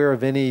not aware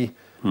of any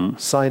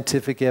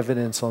scientific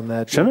evidence on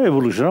that. 저는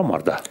에볼루션을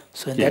말다.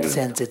 So in that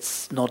sense,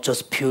 it's not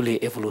just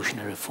purely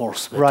evolutionary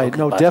force. Right,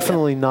 no,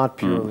 definitely not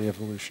purely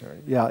evolutionary.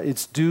 Yeah,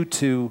 it's due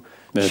to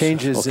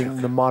changes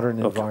in the modern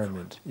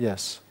environment,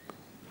 yes.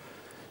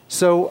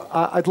 So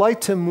I'd like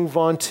to move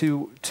on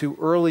to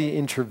early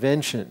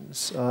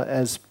interventions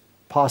as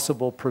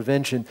possible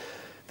prevention.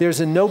 There's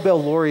a Nobel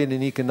laureate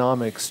in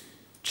economics,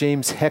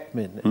 James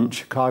Heckman in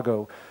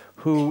Chicago,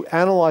 who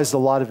analyzed a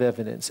lot of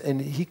evidence,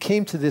 and he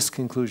came to this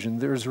conclusion.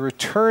 There's a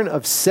return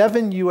of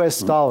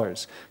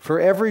 $7 for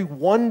every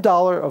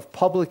 $1 of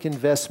public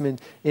investment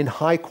in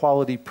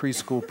high-quality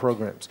preschool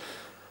programs.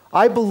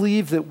 I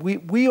believe that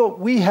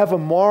we have a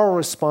moral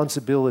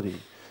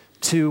responsibility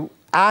to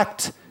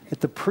act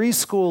at the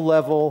preschool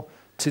level,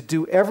 to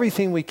do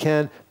everything we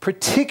can,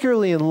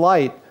 particularly in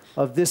light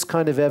of this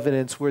kind of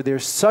evidence where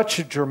there's such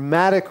a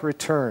dramatic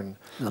return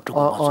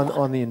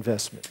on the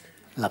investment.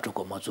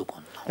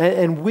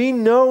 And we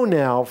know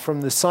now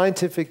from the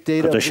scientific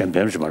data...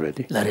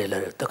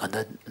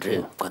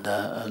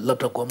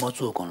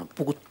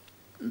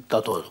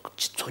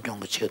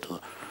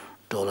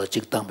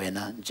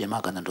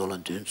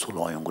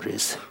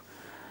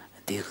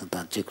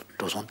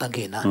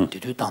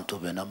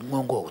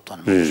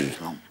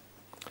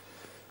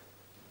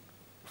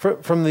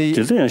 From the...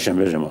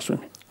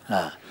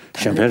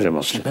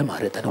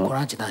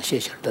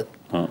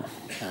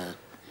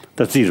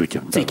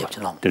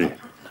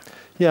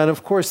 Yeah, and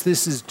of course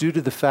this is due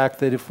to the fact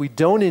that if we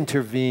don't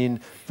intervene,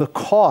 the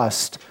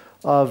cost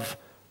of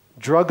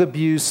drug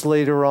abuse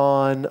later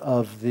on,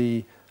 of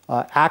the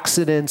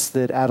accidents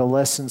that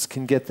adolescents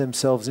can get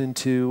themselves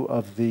into,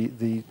 of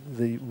the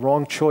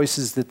wrong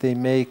choices that they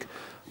make,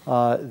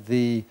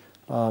 the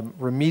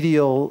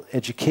remedial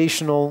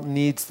educational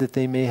needs that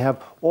they may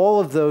have, all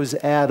of those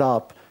add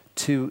up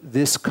to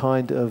this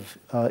kind of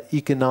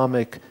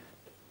economic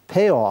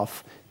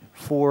payoff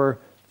for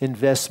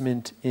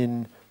investment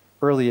in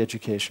early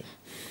education.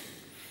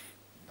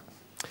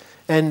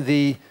 And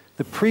the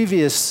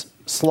previous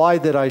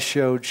slide that I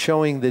showed,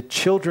 showing that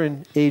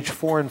children age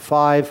 4 and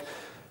 5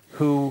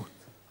 who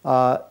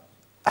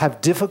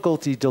have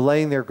difficulty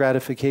delaying their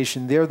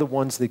gratification, they're the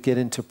ones that get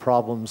into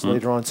problems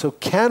later on. So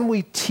can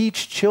we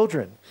teach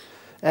children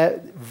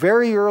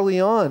very early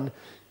on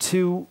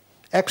to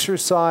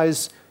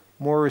exercise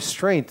more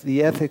restraint,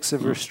 the ethics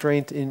of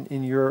restraint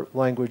in your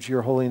language,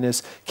 Your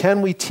Holiness?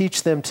 Can we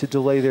teach them to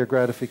delay their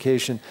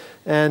gratification?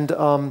 And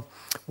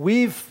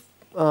we've,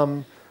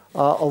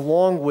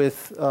 along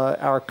with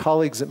our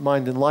colleagues at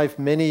Mind and Life,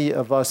 many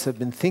of us have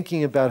been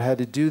thinking about how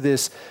to do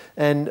this.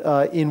 And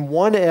in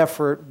one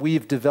effort,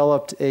 we've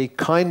developed a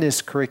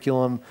kindness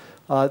curriculum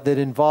that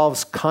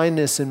involves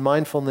kindness and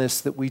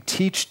mindfulness that we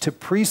teach to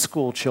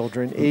preschool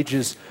children,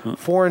 ages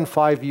 4 and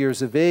 5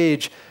 years of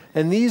age.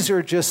 And these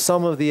are just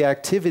some of the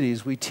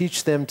activities. We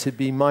teach them to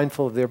be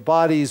mindful of their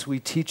bodies. We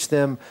teach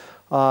them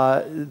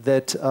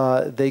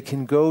that they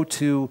can go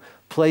to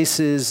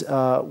places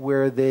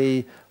where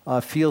they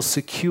feel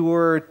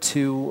secure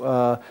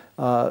to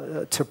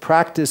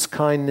practice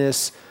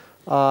kindness.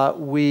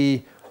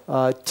 We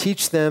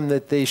teach them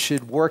that they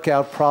should work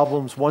out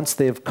problems once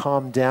they have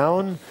calmed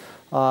down.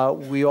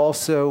 We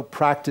also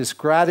practice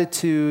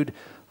gratitude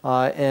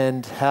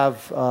and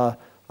have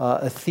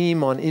a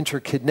theme on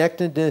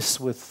interconnectedness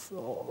with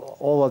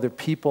all other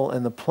people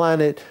and the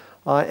planet,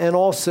 and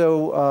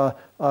also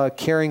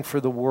caring for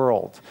the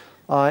world.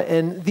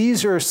 And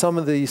these are some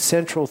of the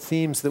central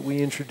themes that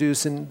we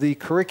introduce. And the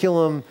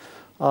curriculum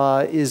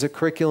is a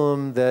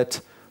curriculum that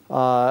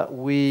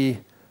we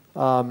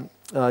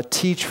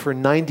teach for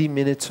 90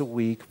 minutes a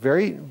week,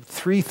 3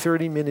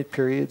 30-minute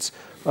periods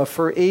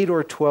for 8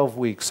 or 12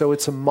 weeks. So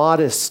it's a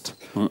modest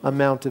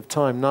amount of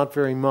time, not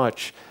very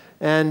much.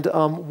 And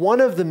one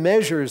of the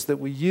measures that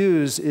we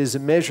use is a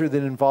measure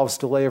that involves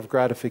delay of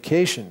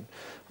gratification.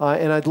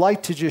 And I'd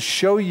like to just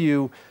show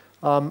you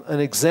an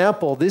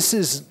example. This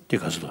is...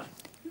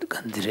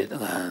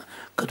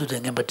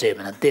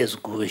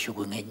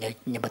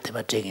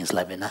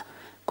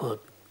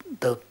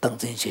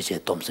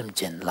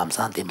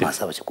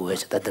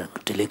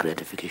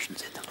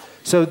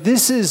 So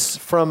this is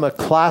from a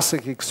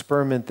classic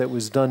experiment that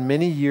was done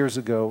many years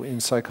ago in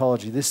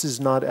psychology. This is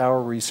not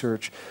our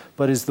research,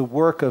 but is the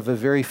work of a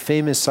very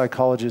famous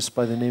psychologist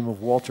by the name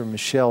of Walter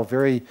Mischel,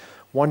 very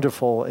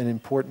wonderful and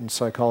important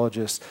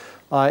psychologist.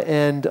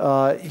 And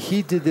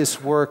he did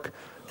this work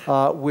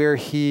where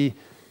he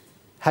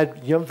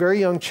had very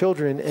young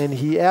children, and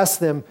he asked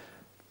them,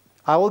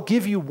 I will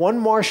give you one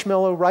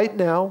marshmallow right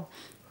now,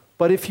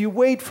 but if you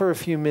wait for a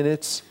few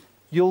minutes,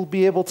 you'll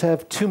be able to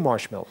have 2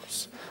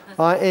 marshmallows.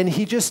 And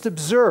he just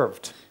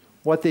observed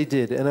what they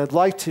did. And I'd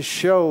like to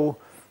show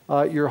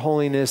Your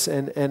Holiness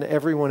and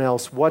everyone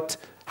else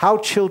how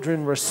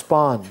children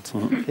respond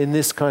in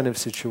this kind of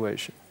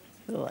situation.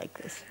 Like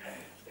this.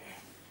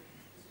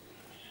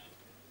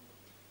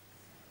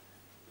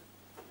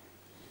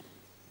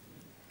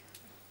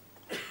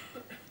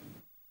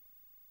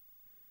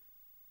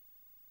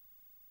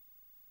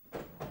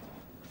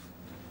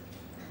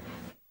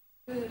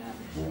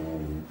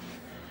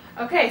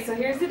 Okay, so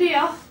here's the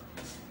deal.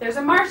 There's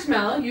a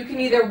marshmallow. You can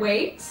either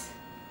wait,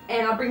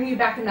 and I'll bring you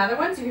back another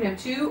one, so you can have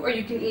two, or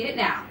you can eat it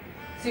now.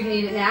 So you can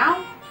eat it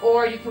now,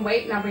 or you can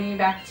wait, and I'll bring you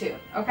back two.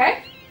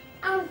 Okay?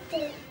 I'll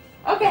do.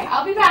 Okay,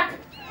 I'll be back.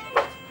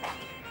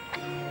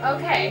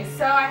 Okay,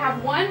 so I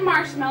have one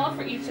marshmallow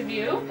for each of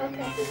you.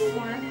 Okay.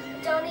 One.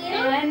 Don't eat it?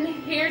 And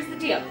here's the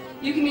deal.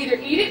 You can either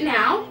eat it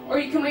now, or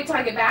you can wait till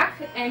I get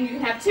back, and you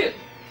can have two.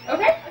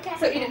 Okay? Okay.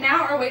 So eat it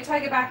now, or wait till I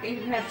get back, and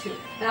you can have two.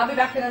 And I'll be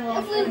back in a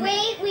little. If we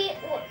wait,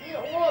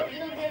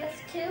 you'll give us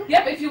two?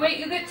 Yep, if you wait,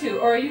 you get two.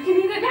 Or you can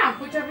eat it now,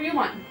 whichever you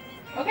want.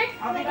 Okay?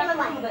 I'll be back in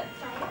a little bit.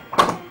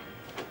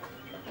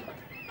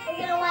 I'm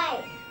gonna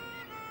wait.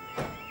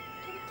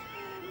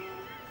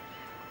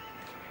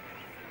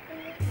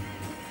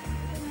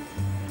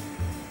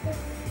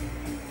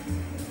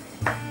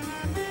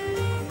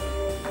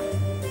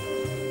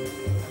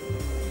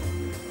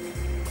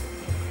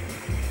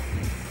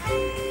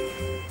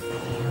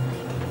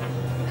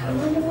 I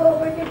wonder what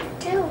we're gonna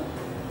do.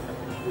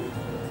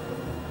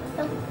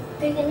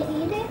 They're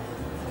gonna eat it?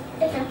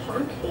 They have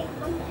fun to eat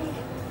something.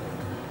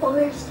 But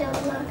we're still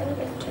not gonna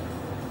get to.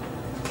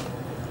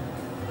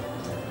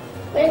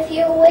 But if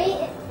you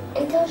wait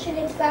until she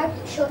gets back,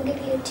 she'll give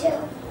you two.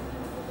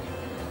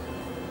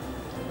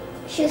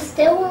 She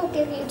still won't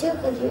give you two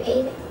because you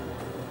ate it.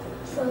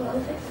 So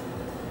of it.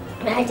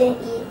 And I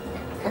didn't eat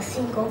a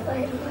single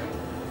bite of it.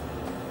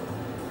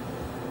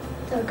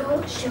 So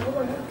don't show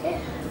her, okay?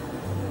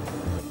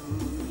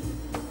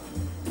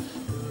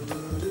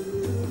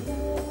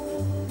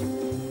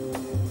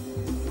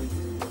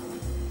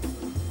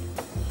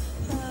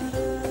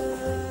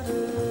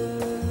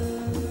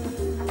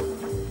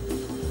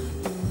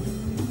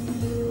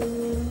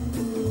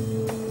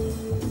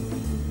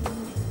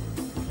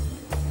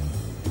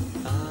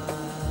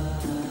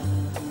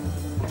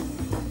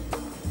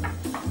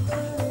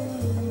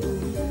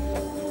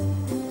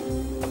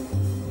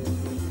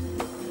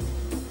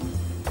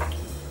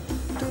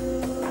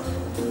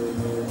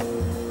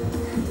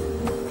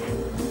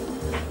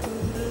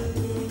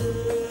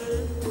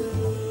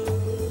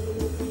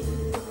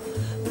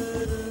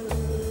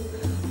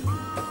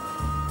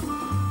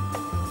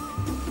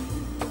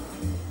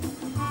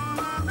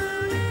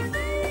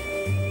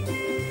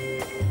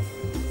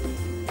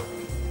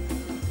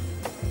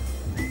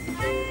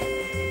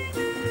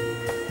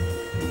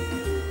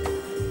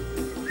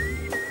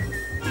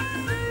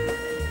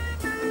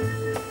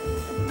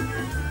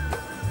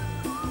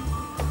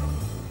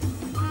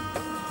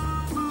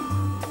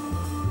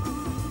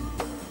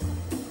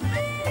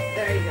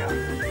 There you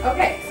go.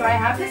 Okay, so I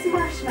have this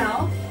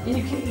marshmallow, and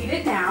you can eat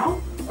it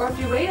now, or if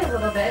you wait a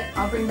little bit,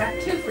 I'll bring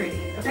back two for you to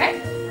eat, okay?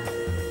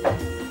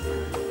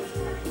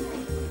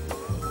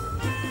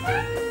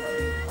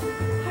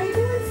 How you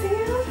doing,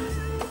 Sam?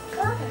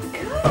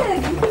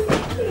 Good.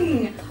 You've been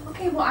eating.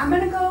 Okay, well, I'm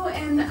gonna go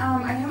and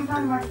I haven't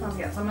found marshmallows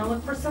yet, so I'm gonna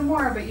look for some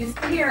more, but you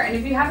stay here, and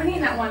if you haven't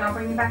eaten that one, I'll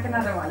bring you back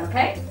another one,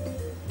 okay?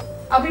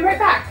 I'll be right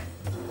back.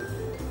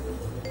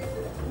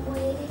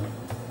 Waiting.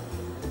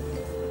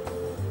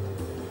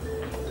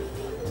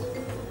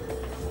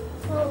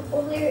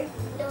 Well,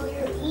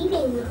 you're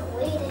eating, not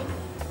waiting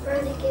for her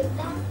to give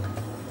back.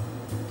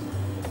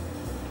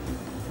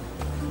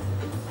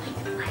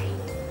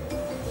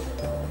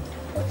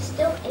 I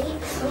still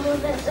ate some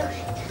of it, so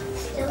she's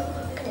still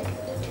not gonna give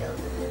it to her.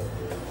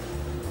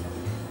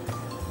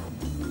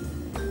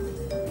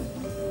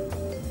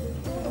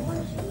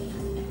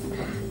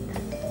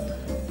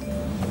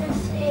 Let's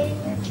say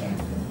the chair.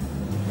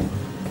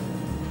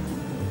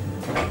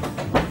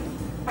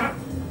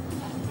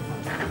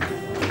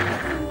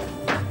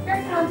 Here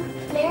I come.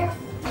 There.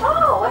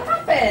 Oh, what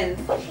happened?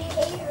 She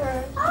ate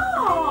her.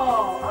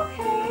 Oh,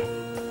 okay.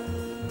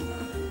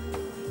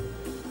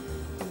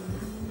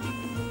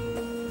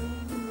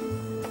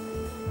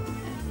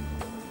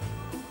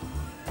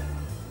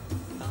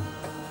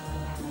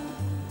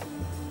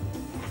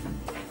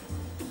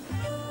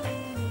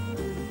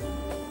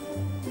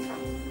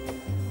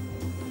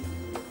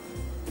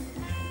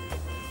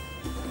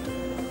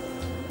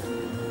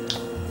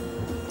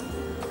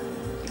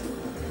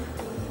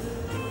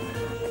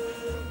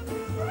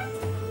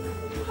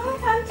 Hi,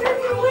 Hunter,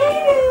 you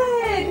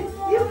waited.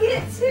 You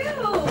get two.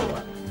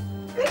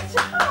 Good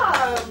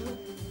job.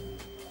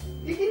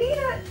 You can eat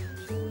it.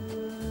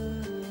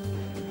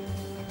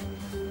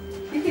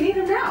 You can eat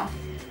them now.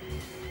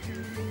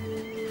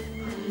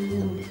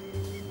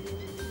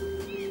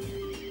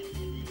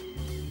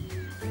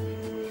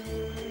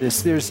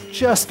 There's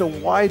just a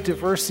wide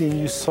diversity, and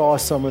you saw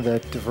some of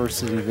that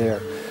diversity there.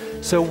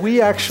 So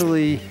we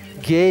actually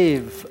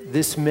gave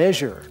this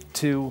measure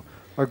to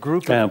a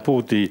group of 그냥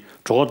부디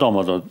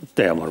조다마다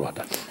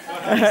대야말하다.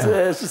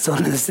 So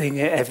this thing,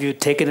 have you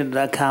taken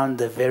into account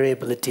the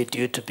variability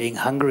due to being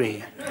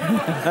hungry?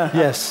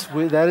 yes,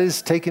 that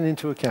is taken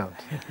into account.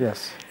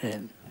 Yes,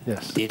 And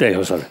yes, did-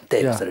 대여설.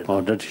 대여설.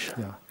 어, that's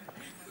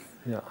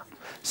yeah.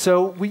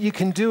 So you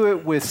can do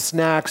it with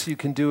snacks, you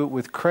can do it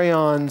with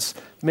crayons,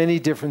 many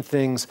different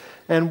things.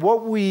 And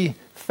what we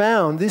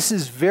found, this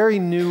is very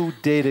new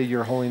data,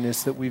 Your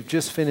Holiness, that we've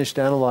just finished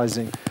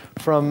analyzing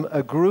from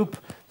a group.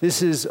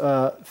 This is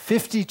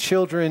 50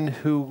 children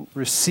who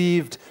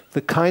received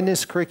the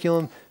kindness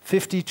curriculum,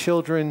 50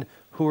 children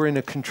who are in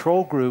a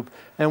control group.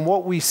 And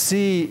what we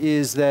see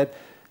is that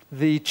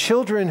the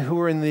children who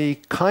are in the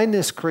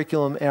kindness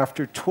curriculum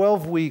after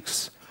 12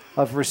 weeks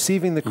of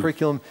receiving the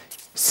curriculum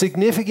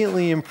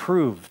significantly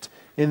improved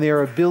in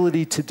their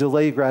ability to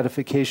delay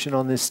gratification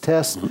on this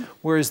test,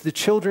 whereas the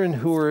children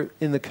who were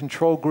in the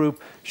control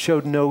group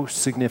showed no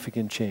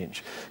significant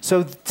change.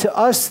 So to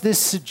us, this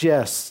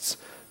suggests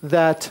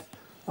that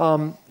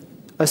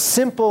a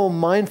simple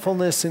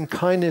mindfulness and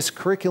kindness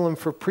curriculum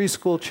for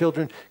preschool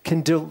children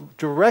can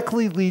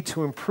directly lead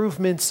to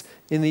improvements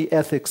in the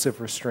ethics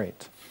of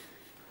restraint.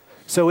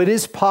 So it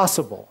is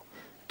possible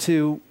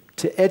to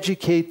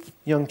educate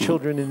young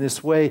children in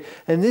this way.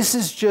 And this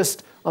is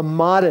just a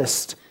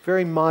modest,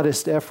 very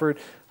modest effort,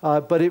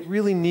 but it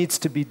really needs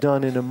to be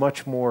done in a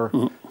much more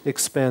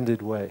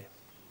expanded way.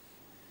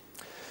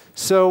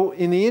 So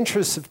in the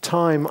interest of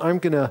time, I'm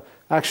going to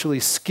actually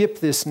skip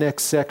this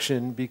next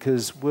section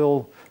because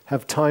we'll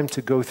have time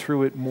to go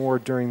through it more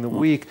during the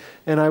week.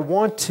 And I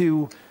want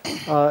to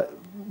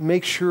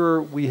make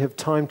sure we have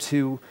time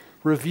to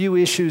review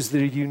issues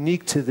that are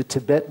unique to the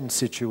Tibetan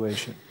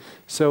situation.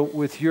 So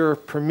with your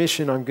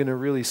permission, I'm going to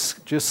really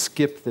just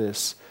skip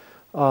this.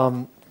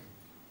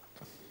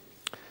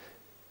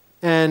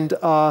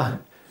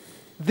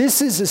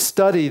 This is a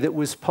study that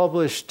was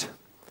published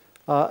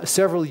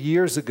several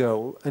years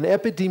ago, an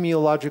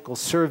epidemiological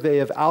survey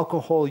of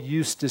alcohol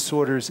use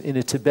disorders in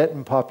a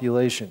Tibetan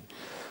population.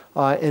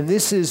 And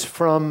this is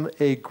from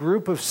a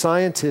group of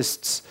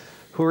scientists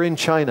who are in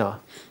China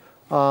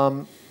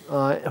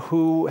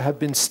who have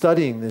been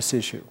studying this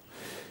issue.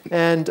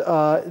 And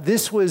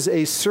this was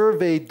a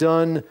survey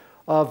done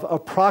of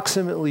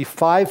approximately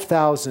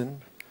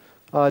 5,000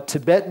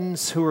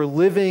 Tibetans who are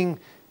living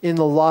in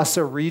the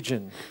Lhasa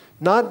region.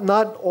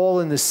 Not all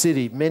in the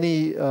city,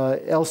 many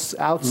else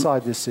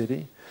outside the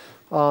city,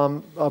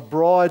 a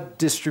broad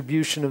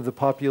distribution of the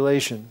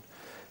population.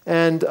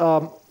 And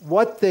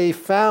what they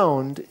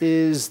found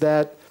is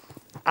that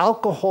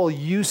alcohol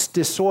use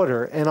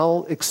disorder, and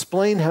I'll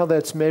explain how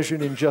that's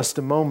measured in just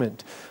a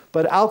moment,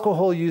 but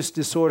alcohol use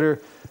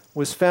disorder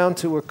was found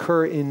to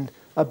occur in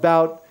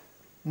about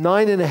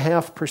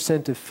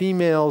 9.5% of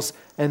females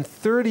and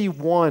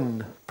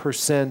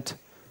 31%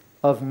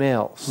 of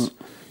males.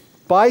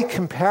 By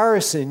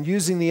comparison,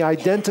 using the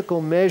identical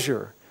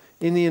measure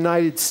in the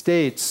United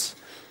States,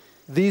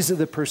 these are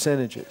the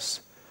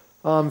percentages.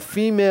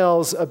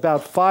 Females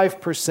about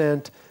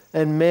 5%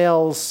 and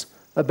males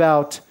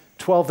about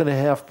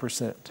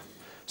 12.5%.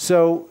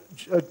 So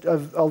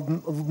a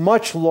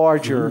much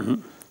larger.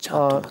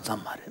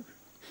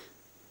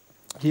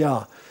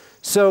 Yeah.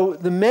 So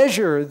the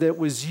measure that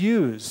was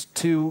used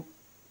to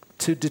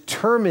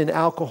determine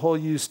alcohol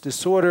use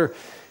disorder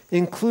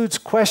includes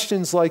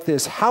questions like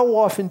this. How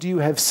often do you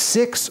have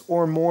 6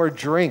 or more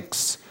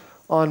drinks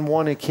on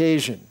one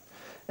occasion?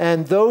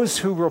 And those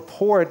who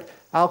report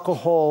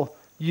alcohol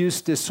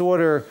use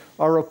disorder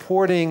are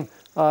reporting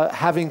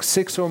having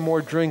 6 or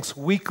more drinks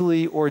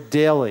weekly or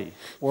daily,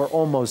 or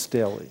almost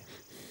daily.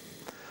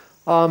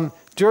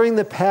 During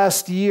the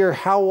past year,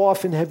 how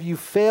often have you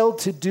failed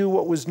to do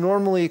what was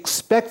normally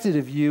expected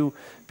of you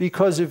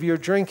because of your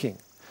drinking?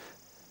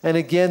 And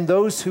again,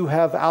 those who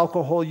have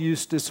alcohol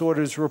use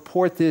disorders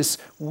report this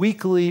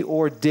weekly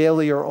or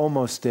daily or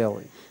almost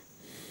daily.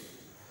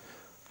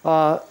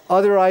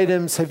 Other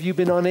items, have you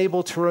been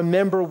unable to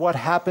remember what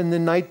happened the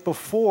night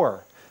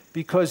before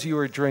because you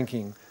were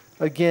drinking?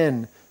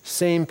 Again,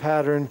 same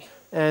pattern.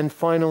 And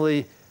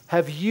finally,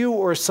 have you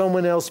or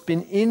someone else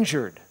been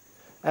injured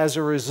as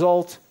a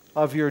result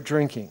of your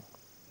drinking?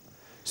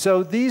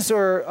 So these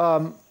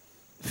are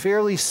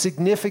fairly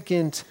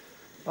significant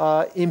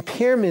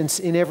impairments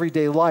in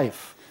everyday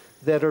life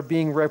that are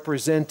being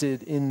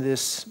represented in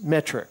this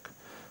metric.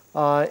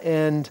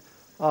 So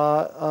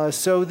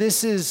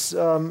this is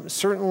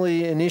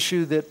certainly an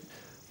issue that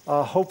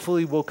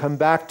hopefully we'll come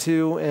back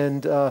to,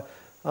 and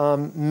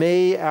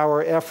may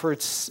our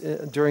efforts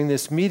during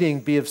this meeting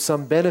be of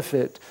some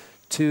benefit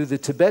to the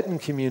Tibetan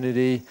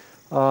community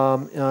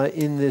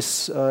in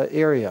this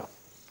area.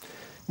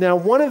 Now,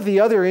 one of the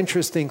other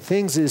interesting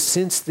things is,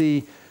 since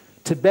the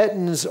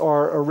Tibetans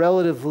are a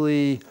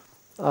relatively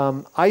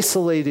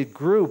isolated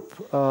group,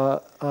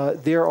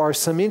 there are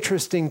some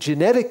interesting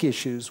genetic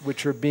issues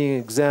which are being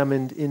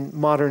examined in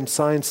modern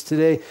science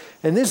today.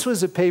 And this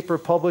was a paper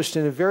published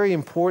in a very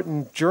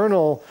important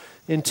journal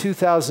in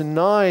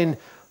 2009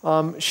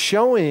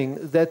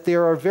 showing that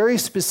there are very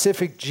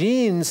specific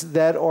genes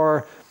that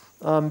are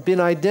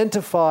been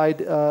identified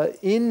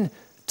in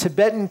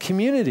Tibetan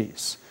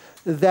communities,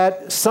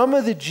 that some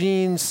of the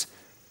genes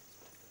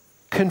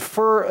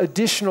confer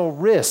additional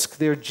risk.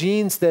 They're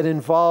genes that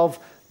involve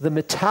the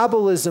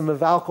metabolism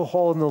of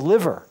alcohol in the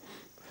liver,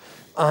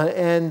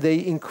 and they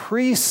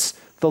increase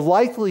the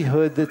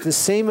likelihood that the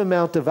same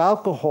amount of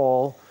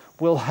alcohol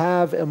will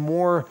have a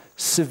more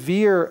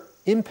severe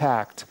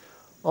impact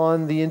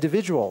on the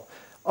individual.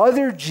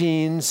 Other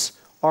genes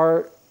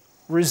are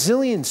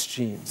resilience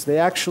genes. They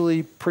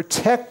actually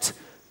protect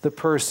the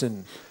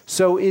person.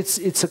 So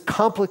it's a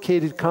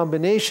complicated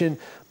combination,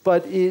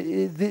 but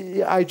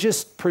I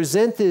just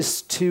present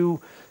this to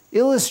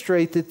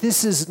illustrate that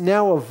this is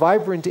now a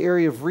vibrant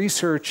area of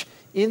research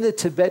in the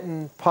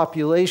Tibetan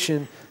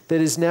population that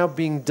is now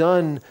being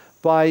done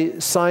by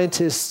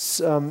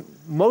scientists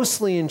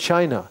mostly in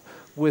China,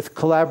 with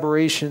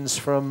collaborations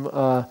from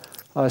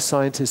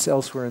scientists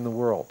elsewhere in the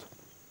world.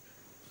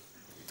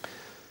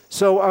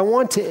 So I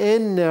want to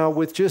end now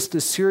with just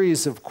a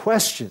series of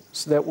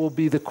questions that will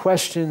be the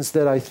questions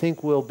that I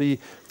think we'll be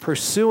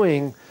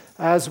pursuing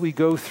as we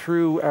go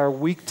through our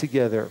week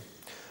together.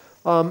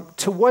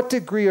 To what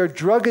degree are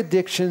drug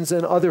addictions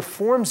and other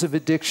forms of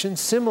addiction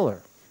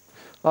similar?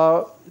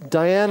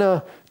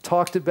 Diana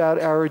talked about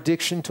our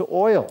addiction to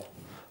oil,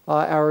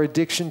 our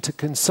addiction to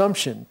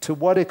consumption. To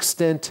what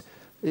extent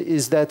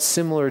is that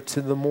similar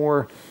to the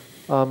more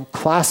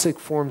classic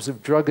forms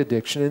of drug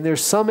addiction? And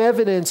there's some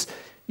evidence,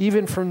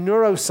 even from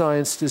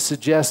neuroscience, to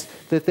suggest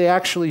that they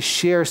actually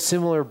share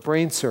similar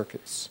brain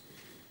circuits.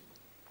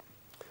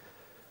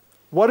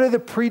 What are the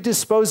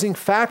predisposing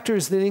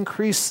factors that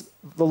increase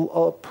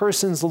a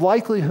person's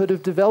likelihood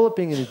of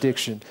developing an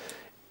addiction?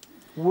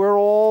 We're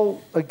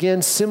all,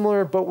 again,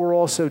 similar, but we're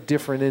also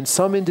different. And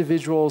some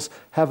individuals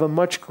have a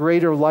much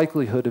greater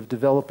likelihood of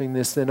developing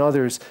this than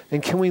others.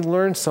 And can we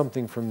learn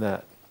something from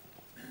that?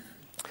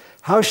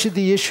 How should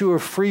the issue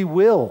of free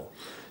will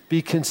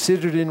be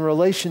considered in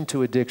relation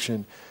to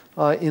addiction,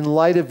 in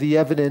light of the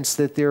evidence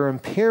that there are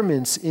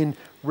impairments in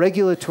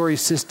regulatory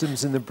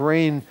systems in the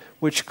brain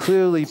which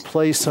clearly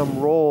play some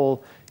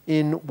role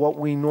in what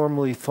we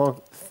normally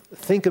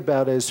think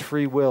about as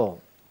free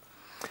will?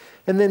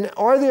 And then,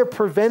 are there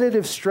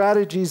preventative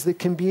strategies that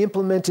can be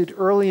implemented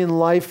early in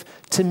life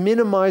to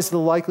minimize the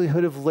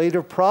likelihood of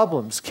later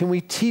problems? Can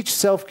we teach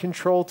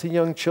self-control to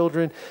young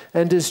children?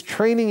 And does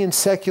training in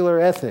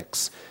secular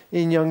ethics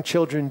in young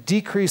children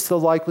decrease the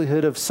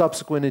likelihood of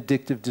subsequent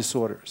addictive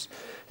disorders?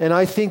 And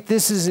I think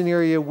this is an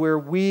area where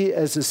we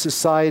as a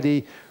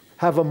society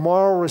have a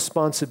moral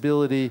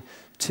responsibility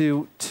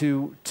to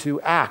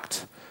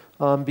act.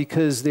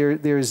 Because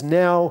there is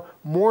now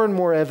more and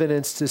more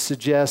evidence to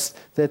suggest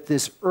that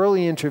this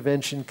early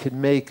intervention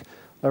can make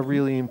a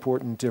really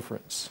important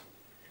difference.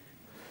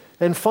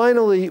 And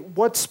finally,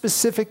 what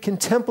specific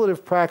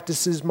contemplative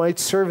practices might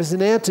serve as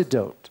an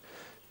antidote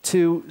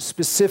to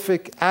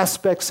specific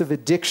aspects of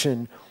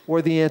addiction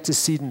or the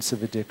antecedents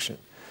of addiction?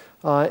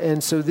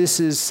 And so this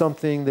is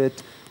something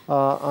that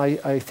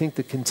I think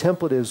the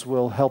contemplatives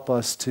will help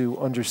us to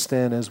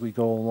understand as we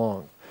go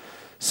along.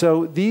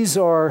 So these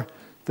are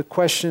the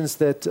questions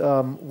that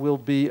we'll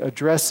be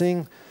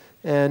addressing.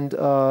 And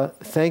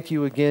thank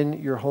you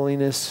again, Your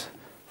Holiness,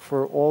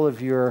 for all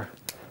of your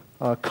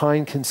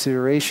kind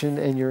consideration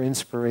and your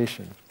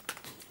inspiration.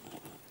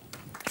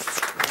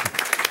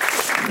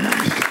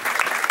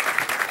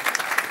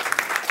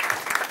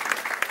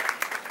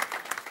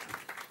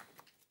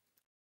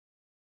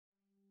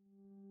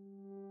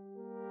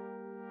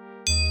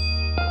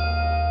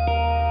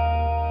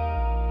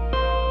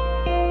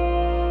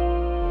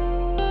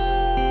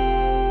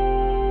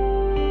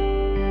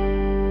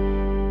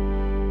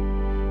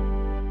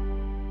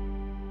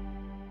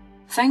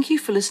 Thank you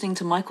for listening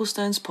to Michael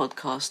Stone's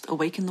podcast,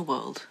 Awaken the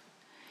World.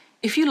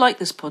 If you like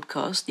this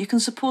podcast, you can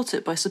support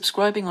it by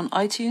subscribing on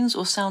iTunes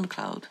or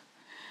SoundCloud.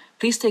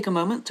 Please take a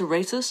moment to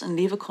rate us and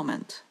leave a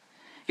comment.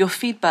 Your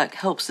feedback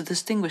helps to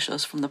distinguish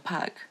us from the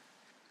pack.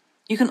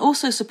 You can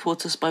also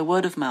support us by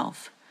word of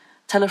mouth.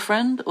 Tell a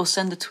friend or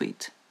send a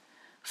tweet.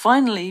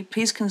 Finally,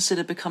 please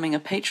consider becoming a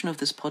patron of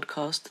this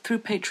podcast through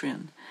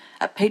Patreon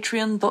at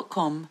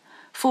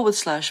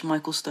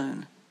patreon.com/Michael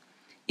Stone.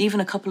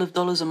 Even a couple of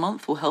dollars a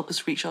month will help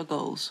us reach our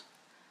goals.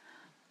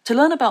 To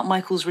learn about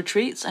Michael's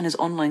retreats and his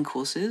online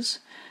courses,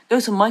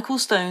 go to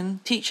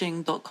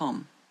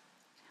michaelstoneteaching.com.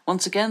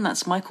 Once again,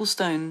 that's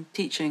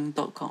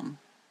michaelstoneteaching.com.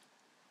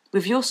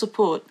 With your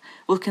support,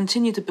 we'll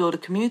continue to build a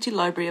community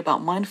library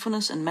about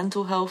mindfulness and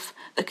mental health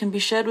that can be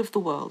shared with the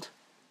world.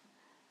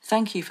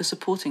 Thank you for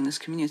supporting this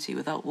community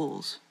without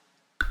walls.